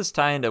 how does this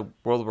tie into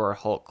World War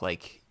Hulk?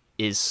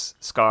 Is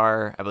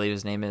Scar, I believe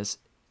his name is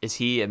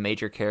he a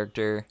major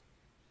character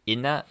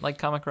in that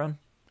comic run?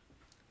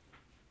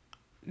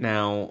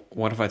 Now,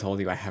 what if I told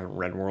you I haven't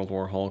read World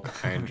War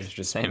Hulk? I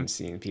just been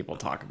seeing people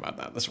talk about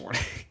that this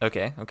morning.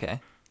 Okay.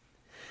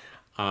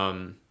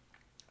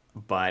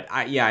 But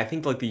I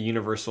think the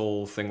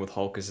Universal thing with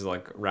Hulk is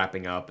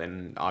wrapping up,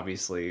 and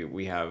obviously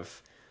we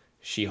have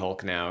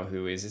She-Hulk now,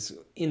 who is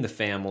in the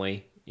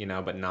family,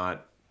 but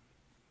not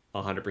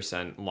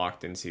 100%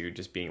 locked into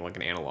just being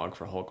an analog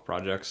for Hulk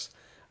projects.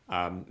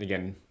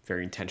 Again,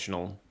 very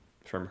intentional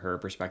from her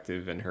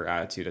perspective and her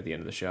attitude at the end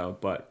of the show.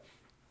 But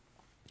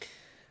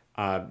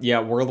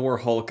World War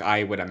Hulk,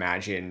 I would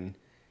imagine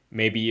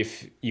maybe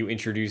if you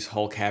introduce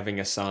Hulk having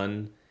a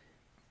son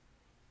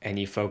and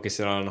you focus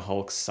it on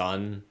Hulk's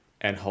son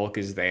and Hulk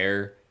is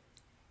there,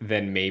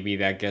 then maybe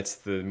that gets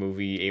the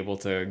movie able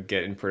to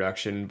get in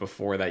production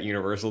before that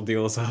Universal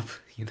deal is up,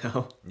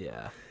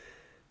 Yeah.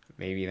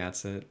 Maybe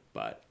that's it,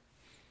 but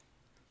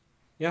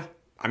yeah.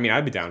 I mean,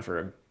 I'd be down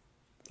for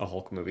a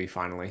Hulk movie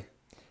finally.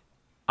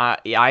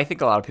 Yeah, I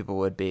think a lot of people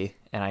would be,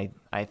 and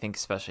I think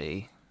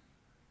especially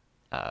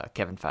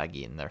Kevin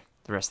Feige and the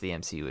rest of the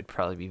MCU would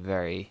probably be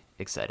very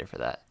excited for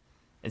that.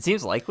 It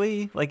seems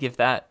likely, if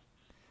that...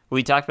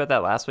 We talked about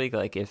that last week,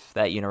 if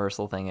that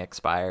Universal thing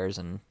expires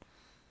and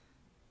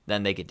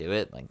then they could do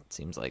it, it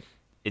seems like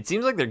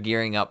they're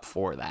gearing up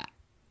for that.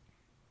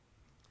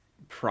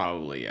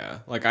 Probably, yeah.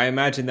 I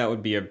imagine that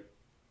would be a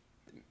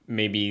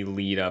maybe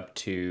lead up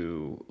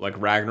to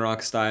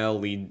Ragnarok style,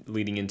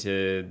 leading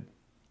into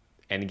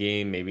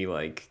Endgame, maybe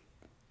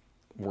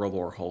World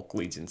War Hulk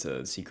leads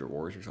into Secret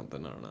Wars or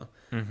something. I don't know.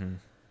 Mm-hmm.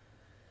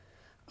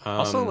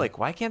 Also,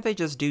 why can't they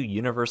just do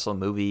Universal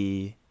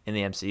movie in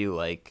the MCU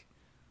like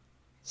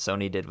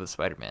Sony did with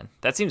Spider-Man?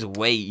 That seems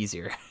way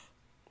easier.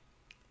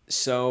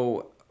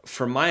 So,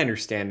 from my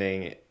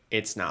understanding,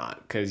 it's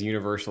not, because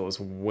Universal is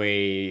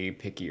way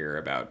pickier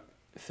about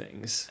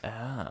things.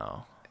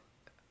 Oh.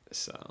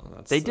 So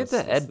they did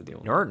the Ed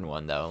Norton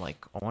one though. I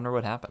wonder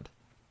what happened.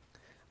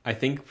 I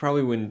think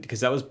probably because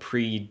that was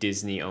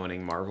pre-Disney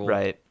owning Marvel,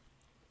 right?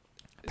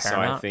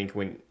 Paramount? So I think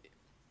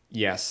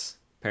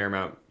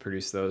Paramount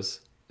produced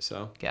those.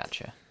 So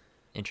Gotcha.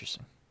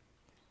 Interesting.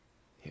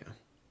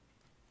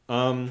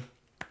 yeah.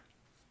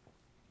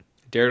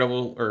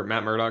 Daredevil or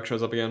Matt Murdock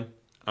shows up again.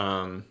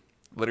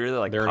 Literally,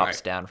 like, They're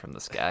pops down from the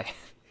sky.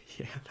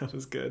 Yeah, that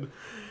was good.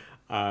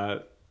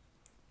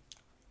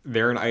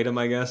 They're an item,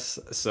 I guess.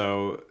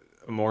 So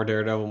more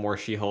Daredevil, more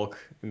She-Hulk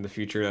in the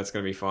future. That's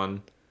gonna be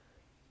fun.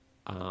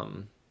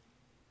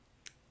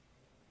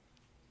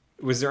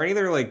 Was there any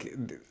other like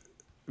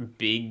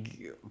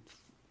big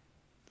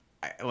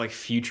like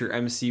future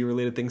MC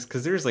related things?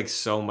 Because there's like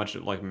so much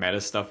like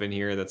meta stuff in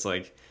here that's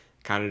like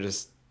kind of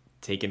just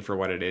taken for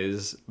what it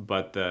is.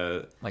 But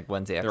Like,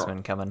 when's the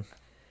X-Men coming?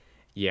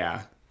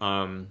 yeah.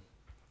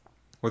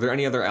 Were there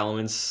any other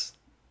elements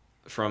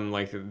from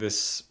like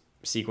this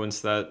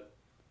sequence that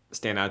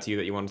stand out to you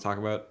that you want to talk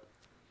about?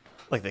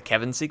 Like the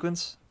Kevin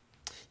sequence?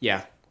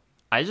 Yeah.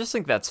 I just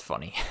think that's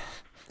funny.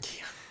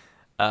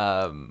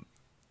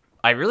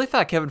 I really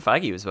thought Kevin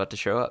Feige was about to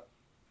show up,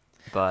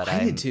 but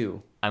I did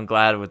too. I'm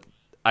glad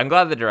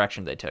the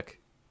direction they took.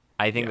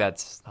 I think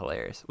that's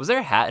hilarious. Was there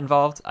a hat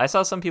involved? I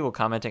saw some people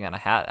commenting on a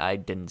hat I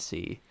didn't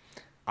see.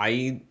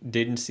 I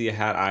didn't see a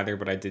hat either,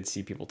 but I did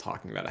see people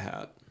talking about a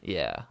hat.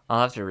 Yeah,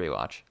 I'll have to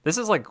rewatch. This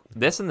is like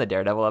this and the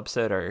Daredevil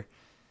episode are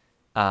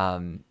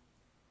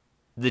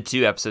the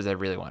two episodes I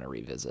really want to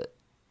revisit.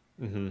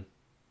 Mm-hmm.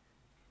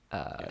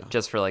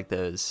 Just for like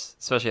those,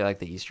 especially like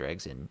the Easter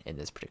eggs in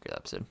this particular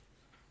episode.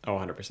 Oh,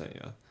 100%,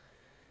 yeah.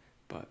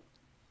 But,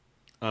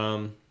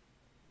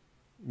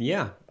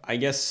 yeah, I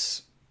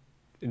guess,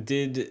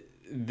 did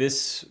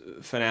this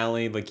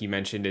finale, like you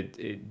mentioned,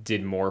 it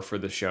did more for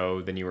the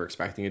show than you were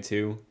expecting it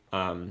to.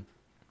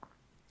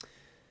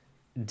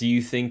 Do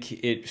you think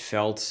it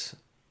felt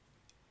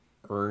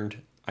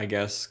earned, I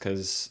guess?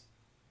 Because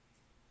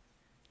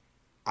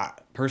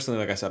personally,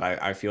 like I said,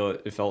 I feel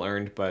it felt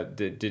earned, but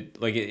did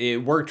like it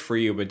worked for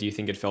you, but do you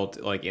think it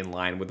felt like in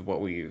line with what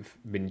we've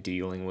been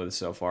dealing with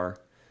so far?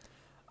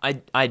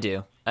 I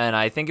do, and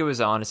I think it was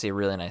honestly a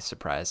really nice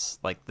surprise.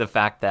 Like the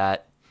fact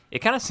that it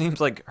kind of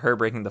seems like her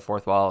breaking the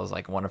fourth wall is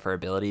like one of her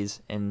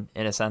abilities in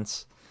a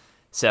sense.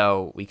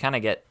 So we kind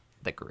of get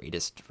the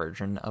greatest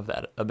version of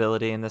that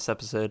ability in this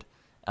episode,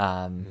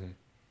 a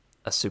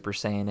Super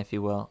Saiyan, if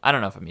you will. I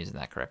don't know if I'm using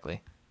that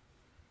correctly.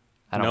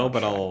 No,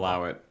 but I'll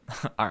allow it.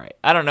 All right.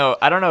 I don't know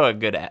a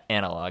good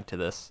analog to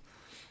this.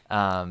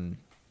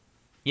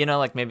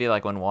 Like maybe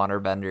like when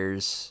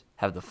waterbenders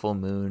have the full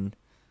moon,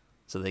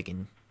 so they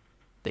can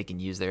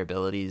use their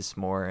abilities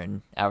more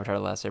in Avatar: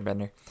 The Last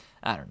Airbender.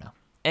 I don't know.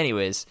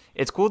 Anyways,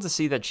 it's cool to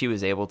see that she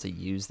was able to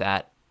use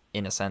that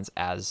in a sense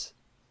as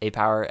a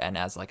power and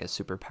as like a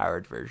super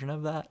powered version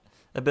of that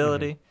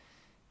ability.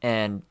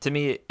 And to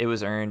me, it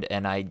was earned.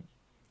 And I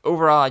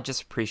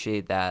just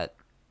appreciate that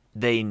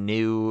they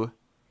knew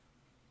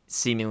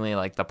seemingly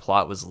like the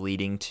plot was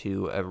leading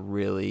to a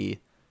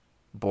really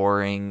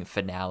boring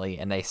finale,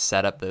 and they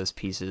set up those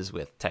pieces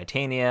with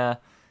Titania,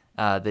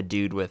 the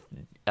dude with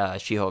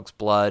She-Hulk's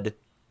blood,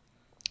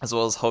 as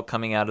well as Hulk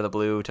coming out of the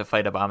blue to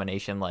fight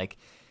Abomination. Like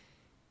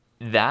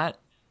that,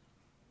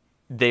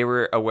 they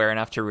were aware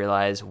enough to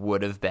realize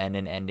would have been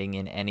an ending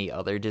in any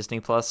other Disney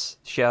Plus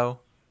show.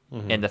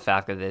 And the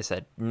fact that they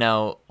said,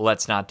 no,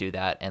 let's not do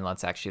that, and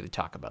let's actually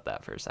talk about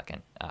that for a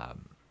second.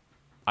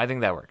 I think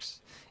that works.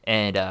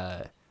 And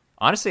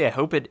honestly, I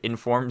hope it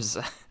informs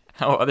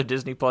how other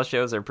Disney Plus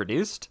shows are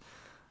produced.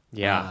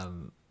 Yeah.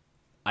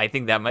 I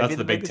think that might be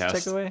the big biggest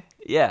test. takeaway.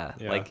 Yeah.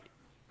 Yeah. Like,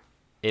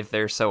 if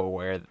they're so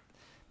aware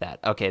that,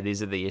 okay,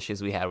 these are the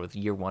issues we had with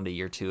year 1 to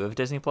year 2 of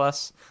Disney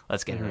Plus,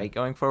 let's get it right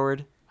going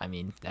forward. I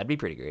mean, that'd be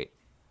pretty great.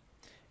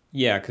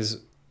 Yeah,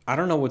 because I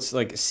don't know what's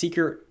like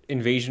Secret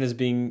Invasion is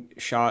being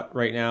shot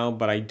right now,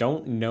 but I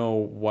don't know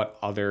what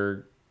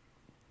other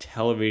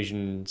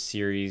television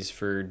series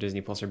for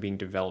Disney Plus are being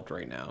developed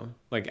right now,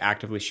 like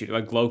actively shooting,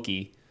 like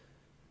Loki.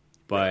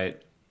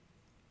 But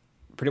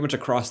pretty much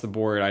across the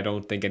board, I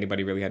don't think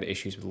anybody really had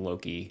issues with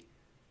Loki,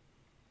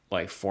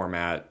 like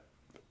format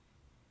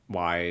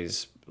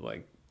wise.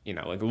 Like,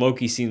 like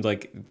Loki seemed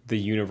like the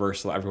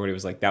universal. Everybody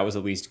was like, that was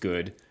at least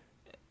good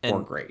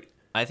or great.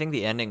 I think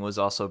the ending was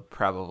also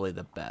probably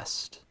the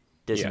best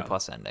Disney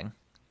Plus ending.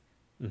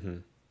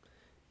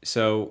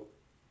 So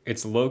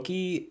it's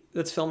Loki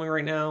that's filming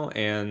right now,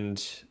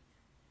 and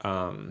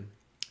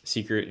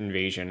Secret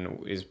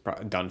Invasion is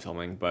done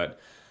filming, but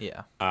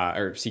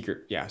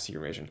Secret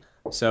Invasion.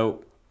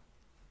 So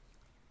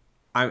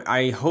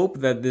I hope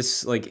that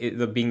this, like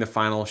being the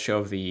final show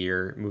of the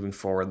year, moving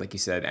forward, like you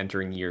said,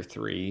 entering year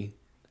 3,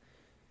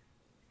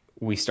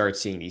 we start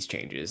seeing these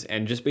changes.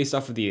 And just based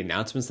off of the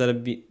announcements that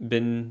have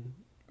been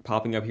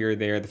popping up here or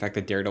there, the fact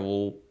that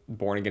Daredevil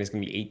Born Again is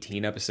going to be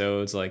 18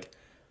 episodes, like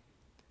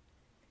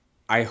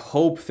I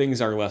hope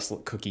things are less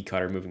cookie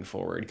cutter moving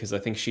forward, because I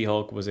think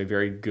She-Hulk was a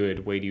very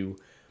good way to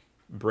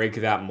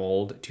break that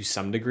mold to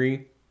some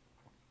degree,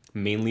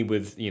 mainly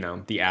with,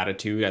 the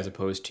attitude as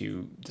opposed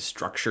to the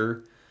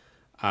structure.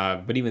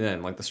 But even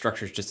then, like the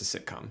structure is just a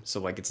sitcom. So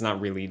like it's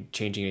not really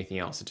changing anything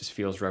else. It just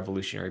feels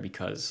revolutionary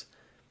because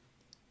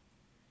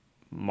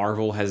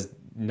Marvel has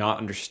not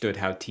understood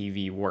how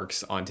TV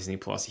works on Disney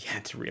Plus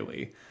yet,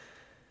 really.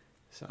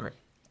 So, Right.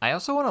 I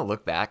also want to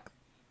look back.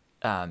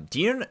 Do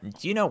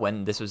you know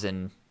when this was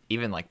in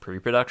even like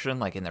pre-production,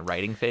 like in the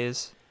writing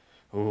phase?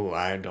 ooh,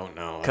 I don't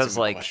know. That's a Because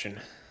good like, question.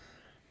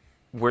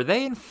 were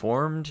they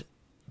informed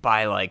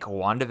by like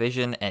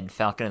WandaVision and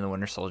Falcon and the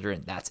Winter Soldier,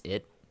 and that's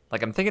it?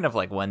 Like, I'm thinking of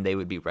like when they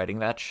would be writing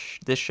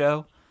this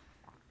show,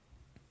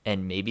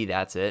 and maybe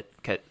that's it.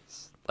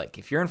 Cause like,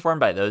 if you're informed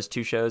by those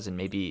two shows, and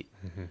maybe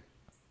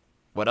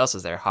what else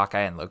is there?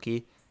 Hawkeye and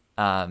Loki.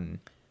 Um,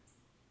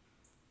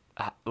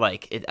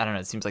 like it, I don't know.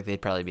 It seems like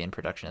they'd probably be in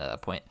production at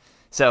that point.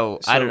 So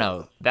I don't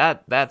So, know.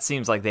 That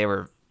seems like they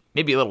were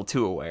maybe a little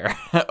too aware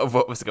of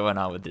what was going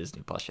on with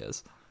Disney Plus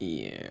shows.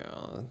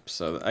 yeah.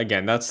 So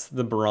again, that's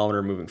the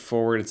barometer moving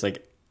forward. It's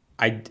like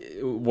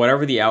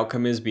whatever the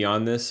outcome is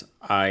beyond this,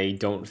 I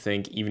don't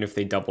think even if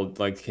they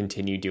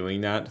continue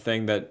doing that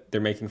thing that they're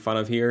making fun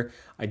of here,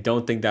 I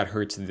don't think that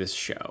hurts this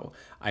show.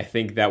 I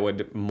think that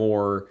would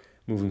more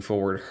moving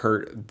forward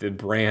hurt the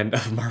brand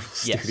of Marvel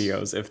Yes.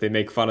 Studios if they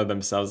make fun of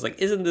themselves like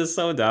isn't this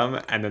so dumb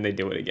and then they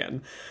do it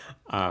again.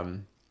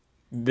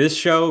 This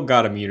show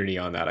got immunity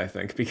on that, I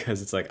think,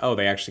 because it's like, oh,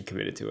 they actually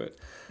committed to it.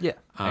 Yeah,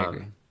 I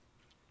agree.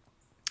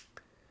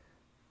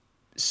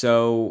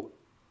 So,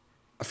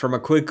 from a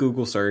quick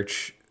Google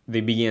search,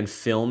 they began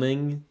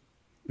filming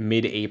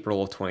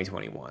mid-April of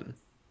 2021.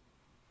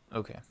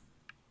 Okay.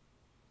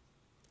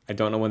 I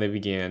don't know when they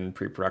began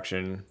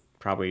pre-production,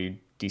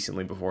 probably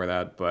decently before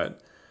that,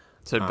 but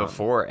So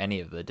before any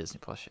of the Disney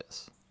Plus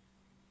shows.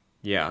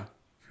 yeah,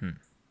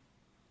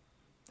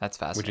 That's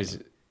fascinating. which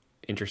is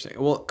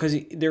interesting. Well, because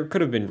there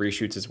could have been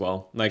reshoots as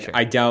well. Like, Sure.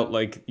 I doubt,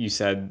 like you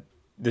said,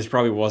 this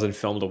probably wasn't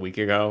filmed a week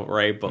ago,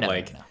 right? But,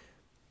 No.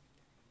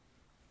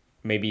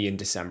 maybe in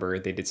December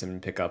they did some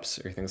pickups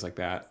or things like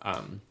that.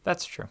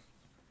 That's true.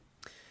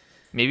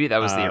 Maybe that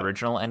was the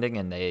original ending,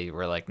 and they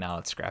were like, "No,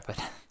 let's scrap it."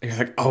 You're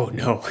like, oh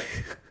no.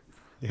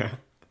 Yeah.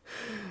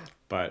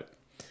 But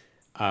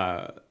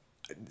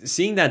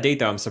seeing that date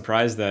though, I'm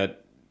surprised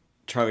that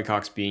Charlie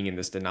Cox being in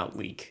this did not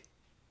leak.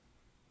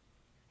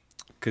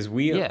 Because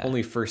we Yeah.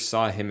 only first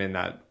saw him in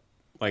that,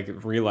 like,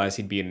 realized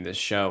he'd be in this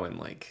show and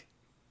like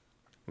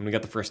when we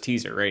got the first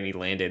teaser, right? And he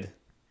landed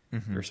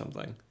or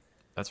something,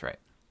 That's right.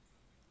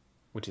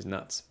 which is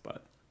nuts.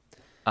 But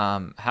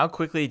How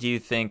quickly do you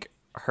think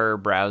her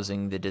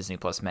browsing the Disney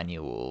Plus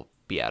menu will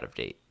be out of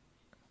date?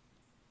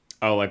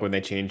 oh, like when they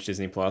changed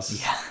Disney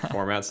Plus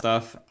format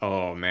stuff.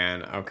 Oh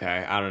man,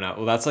 okay, I don't know.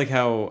 Well, that's like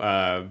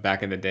how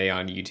back in the day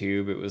on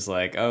YouTube, it was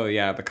like, oh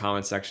yeah, the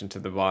comment section to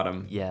the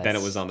bottom. Yes. Then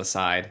it was on the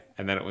side,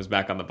 and then it was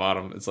back on the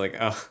bottom. It's like,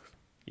 oh,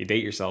 you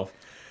date yourself.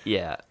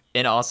 Yeah,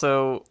 and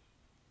also,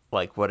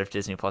 like, what if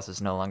Disney Plus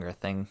is no longer a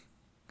thing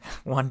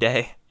one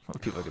day?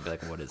 People could be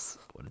like, what is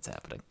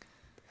happening?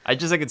 I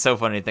just think it's so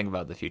funny to think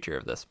about the future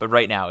of this. But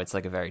right now, it's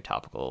like a very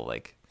topical,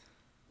 like,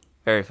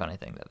 very funny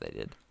thing that they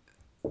did.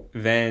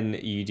 Then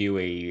you do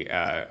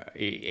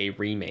a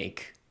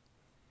remake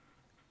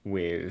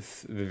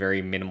with the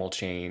very minimal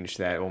change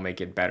that will make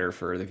it better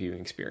for the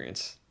viewing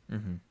experience.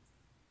 Mm-hmm.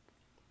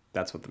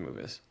 That's what the move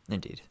is.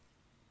 Indeed.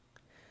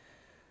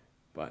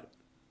 But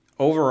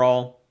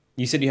overall,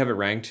 you said you have it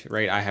ranked,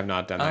 right? I have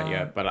not done that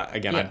yet, but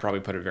again, yeah. I'd probably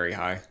put it very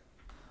high.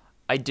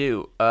 I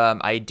do.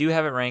 I do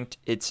have it ranked.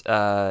 It's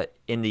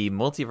in the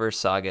Multiverse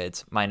Saga.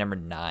 It's my number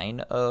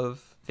 9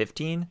 of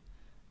 15,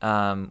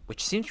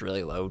 which seems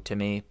really low to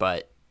me.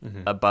 But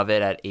above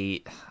it at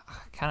 8,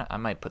 I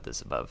might put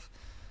this above.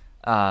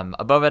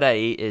 Above it at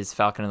 8 is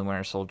Falcon and the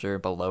Winter Soldier.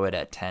 Below it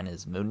at 10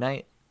 is Moon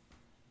Knight.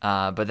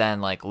 But then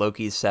like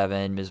Loki's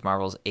 7, Ms.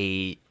 Marvel's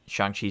 8,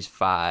 Shang-Chi's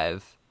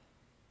 5.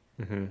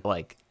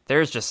 Like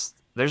there's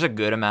a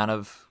good amount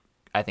of,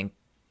 I think,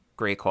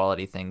 great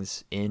quality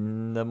things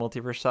in the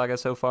Multiverse Saga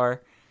so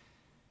far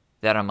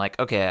that I'm like,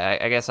 okay,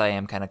 I guess I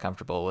am kind of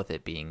comfortable with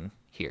it being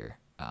here.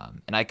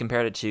 And I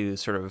compared it to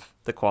sort of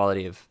the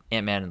quality of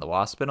Ant-Man and the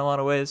Wasp in a lot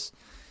of ways,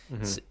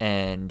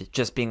 and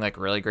just being like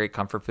really great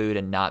comfort food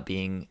and not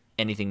being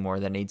anything more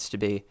than it needs to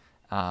be.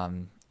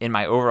 In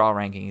my overall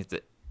ranking,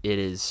 it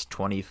is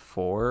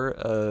 24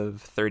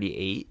 of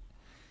 38.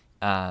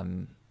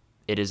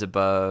 It is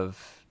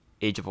above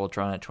Age of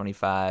Ultron at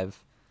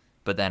 25,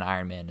 but then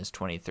Iron Man is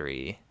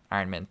 23.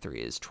 Iron Man 3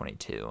 is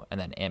 22, and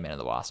then Ant-Man and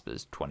the Wasp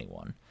is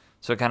 21.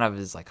 So it kind of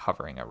is like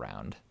hovering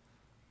around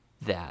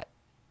that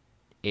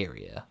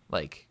area.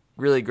 Like,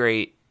 really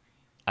great.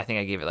 I think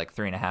I gave it like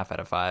 3.5 out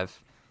of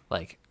 5.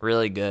 Like,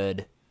 really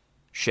good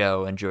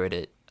show. Enjoyed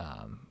it.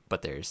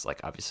 But there's like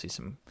obviously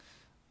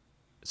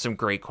some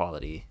great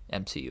quality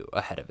MCU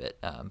ahead of it.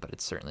 But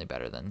it's certainly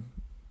better than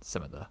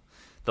some of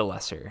the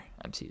lesser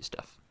MCU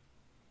stuff.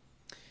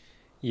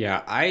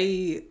 Yeah,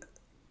 I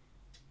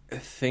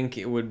think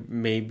it would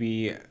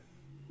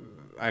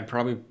I'd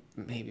probably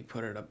maybe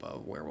put it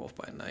above Werewolf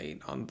by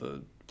Night on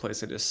the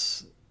place I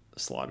just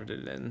slotted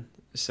it in.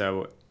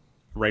 So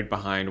right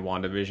behind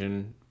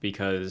WandaVision,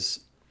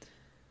 because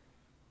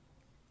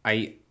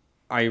I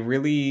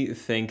really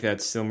think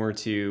that's similar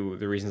to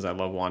the reasons I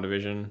love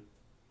WandaVision.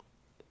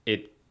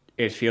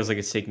 It feels like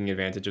it's taking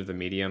advantage of the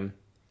medium,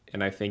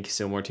 and I think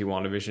similar to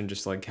WandaVision,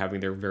 just like having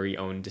their very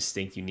own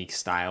distinct, unique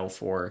style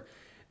for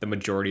the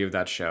majority of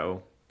that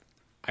show.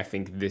 I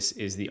think this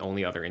is the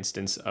only other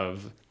instance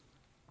of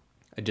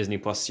a Disney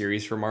Plus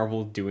series for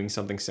Marvel doing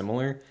something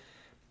similar.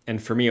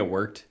 And for me, it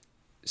worked.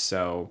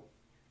 So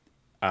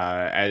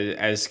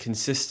as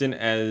consistent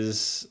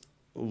as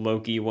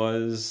Loki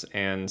was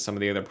and some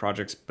of the other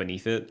projects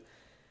beneath it,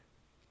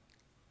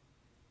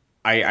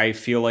 I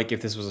feel like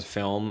if this was a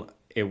film,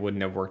 it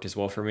wouldn't have worked as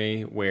well for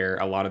me, where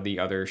a lot of the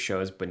other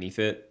shows beneath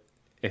it,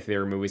 if they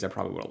were movies, I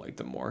probably would have liked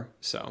them more.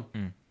 So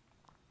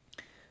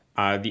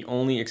the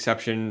only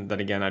exception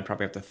that, again, I'd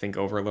probably have to think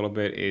over a little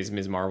bit is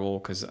Ms. Marvel,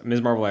 because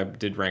Ms. Marvel I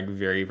did rank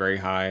very, very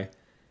high,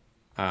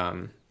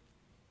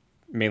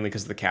 mainly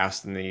because of the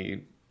cast and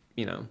the,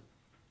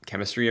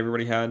 chemistry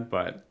everybody had.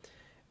 But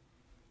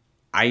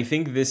I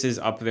think this is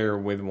up there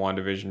with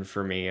WandaVision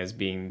for me as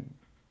being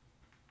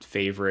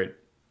favorite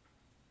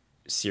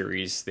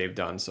series they've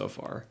done so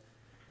far.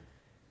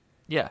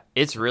 Yeah,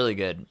 it's really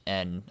good.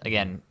 And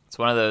again, it's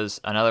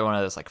another one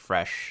of those like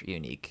fresh,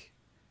 unique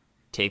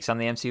takes on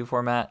the MCU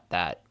format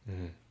that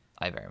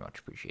I very much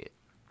appreciate.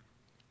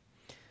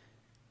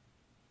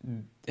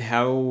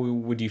 How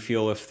would you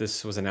feel if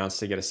this was announced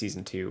to get a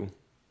season 2?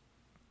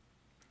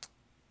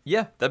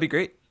 Yeah, that'd be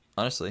great,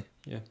 honestly.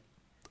 Yeah.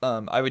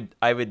 I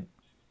would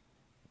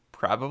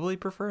probably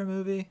prefer a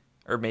movie,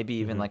 or maybe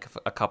even like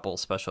a couple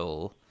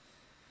special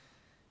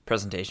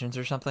presentations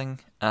or something.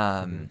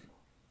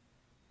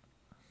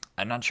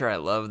 I'm not sure I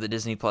love the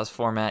Disney Plus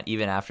format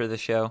even after the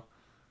show.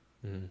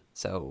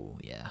 So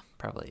yeah,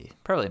 probably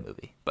a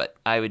movie, but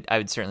I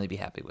would certainly be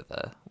happy with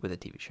a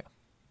TV show.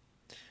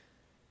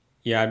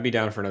 Yeah, I'd be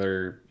down for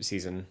another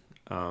season,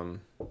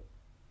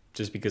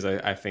 just because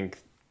I think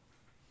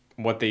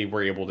what they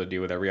were able to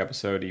do with every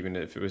episode, even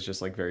if it was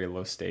just like very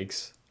low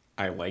stakes,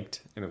 I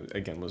liked, and it,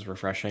 again, was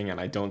refreshing. And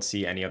I don't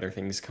see any other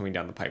things coming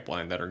down the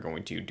pipeline that are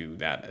going to do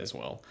that as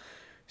well.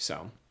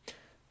 So,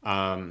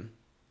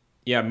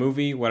 yeah,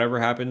 movie, whatever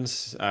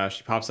happens,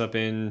 she pops up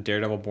in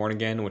Daredevil Born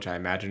Again, which I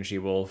imagine she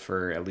will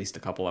for at least a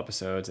couple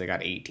episodes. They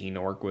got 18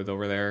 to work with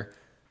over there.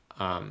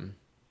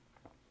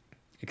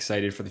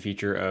 Excited for the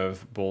future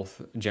of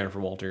both Jennifer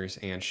Walters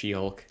and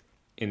She-Hulk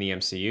in the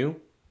MCU.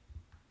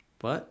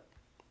 But,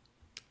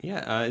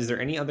 yeah, is there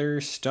any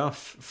other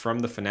stuff from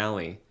the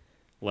finale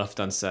left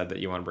unsaid that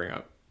you want to bring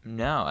up?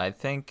 No, I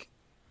think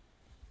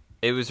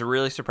it was a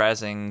really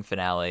surprising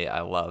finale.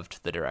 I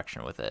loved the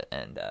direction with it,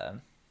 and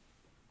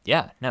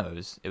yeah, no,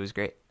 it was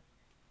great.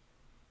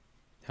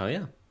 Hell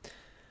yeah.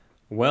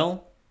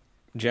 Well,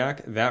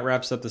 Jack, that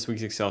wraps up this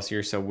week's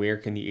Excelsior. So where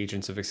can the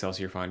agents of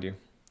Excelsior find you?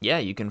 Yeah,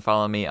 you can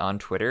follow me on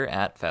Twitter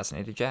at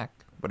FascinatedJack.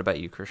 What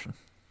about you, Christian?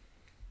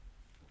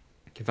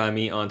 You can find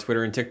me on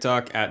Twitter and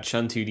TikTok at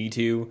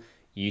Chun2D2.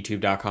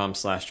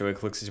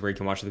 YouTube.com/JoeyClicks is where you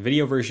can watch the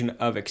video version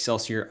of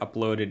Excelsior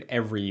uploaded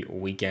every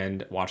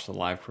weekend. Watch the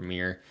live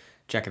premiere.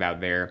 Check it out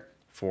there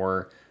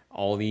for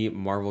all the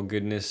Marvel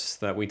goodness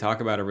that we talk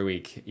about every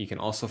week. You can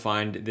also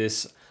find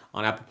this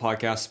on Apple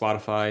Podcasts,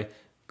 Spotify,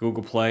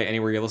 Google Play,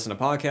 anywhere you listen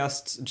to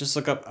podcasts. Just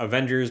look up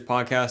Avengers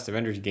Podcast,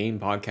 Avengers Game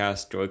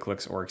Podcast,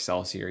 JoeyClicks, or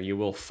Excelsior. You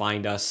will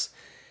find us.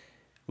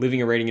 Leaving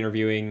a rating and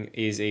reviewing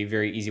is a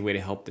very easy way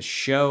to help the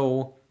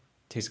show.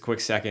 Takes a quick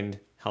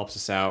second, helps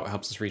us out,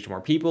 helps us reach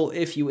more people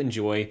if you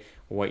enjoy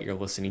what you're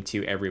listening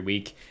to every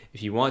week.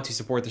 If you want to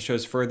support the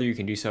shows further, you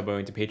can do so by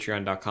going to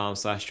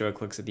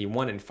patreon.com/JoeyClicks at the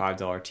 $1 and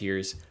 $5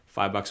 tiers.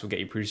 $5 will get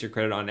you producer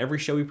credit on every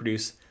show we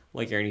produce,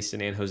 like Aaron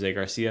Easton and Jose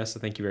Garcia, so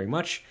thank you very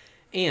much.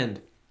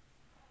 And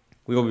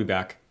we will be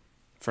back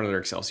for another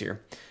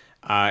Excelsior.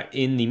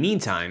 In the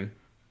meantime,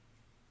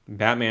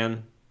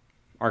 Batman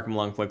Arkham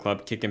Long Play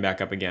Club kicking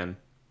back up again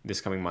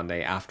this coming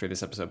Monday after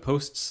this episode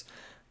posts.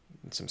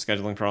 Some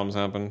scheduling problems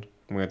happened.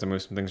 We had to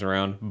move some things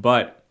around,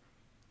 but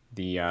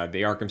the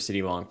Arkham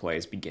City Long Play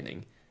is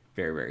beginning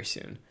very, very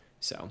soon.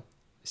 So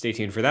stay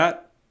tuned for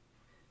that.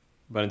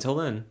 But until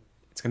then,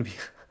 it's going to be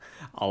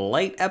a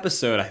light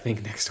episode, I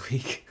think, next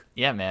week.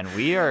 Yeah, man,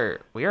 we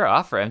are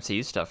off for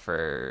MCU stuff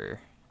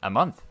for a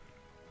month.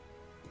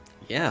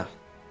 Yeah,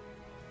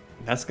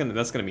 that's gonna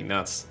be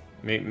nuts.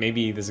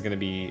 Maybe this is gonna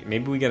be.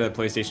 Maybe we get a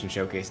PlayStation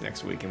Showcase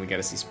next week, and we get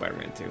to see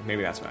Spider-Man 2.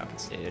 Maybe that's what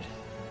happens. Dude,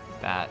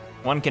 that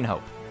one can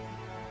hope.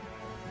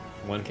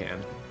 One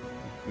can.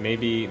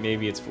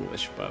 Maybe it's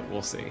foolish, but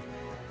we'll see.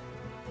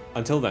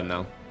 Until then,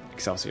 though,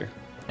 Excelsior.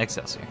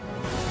 Excelsior.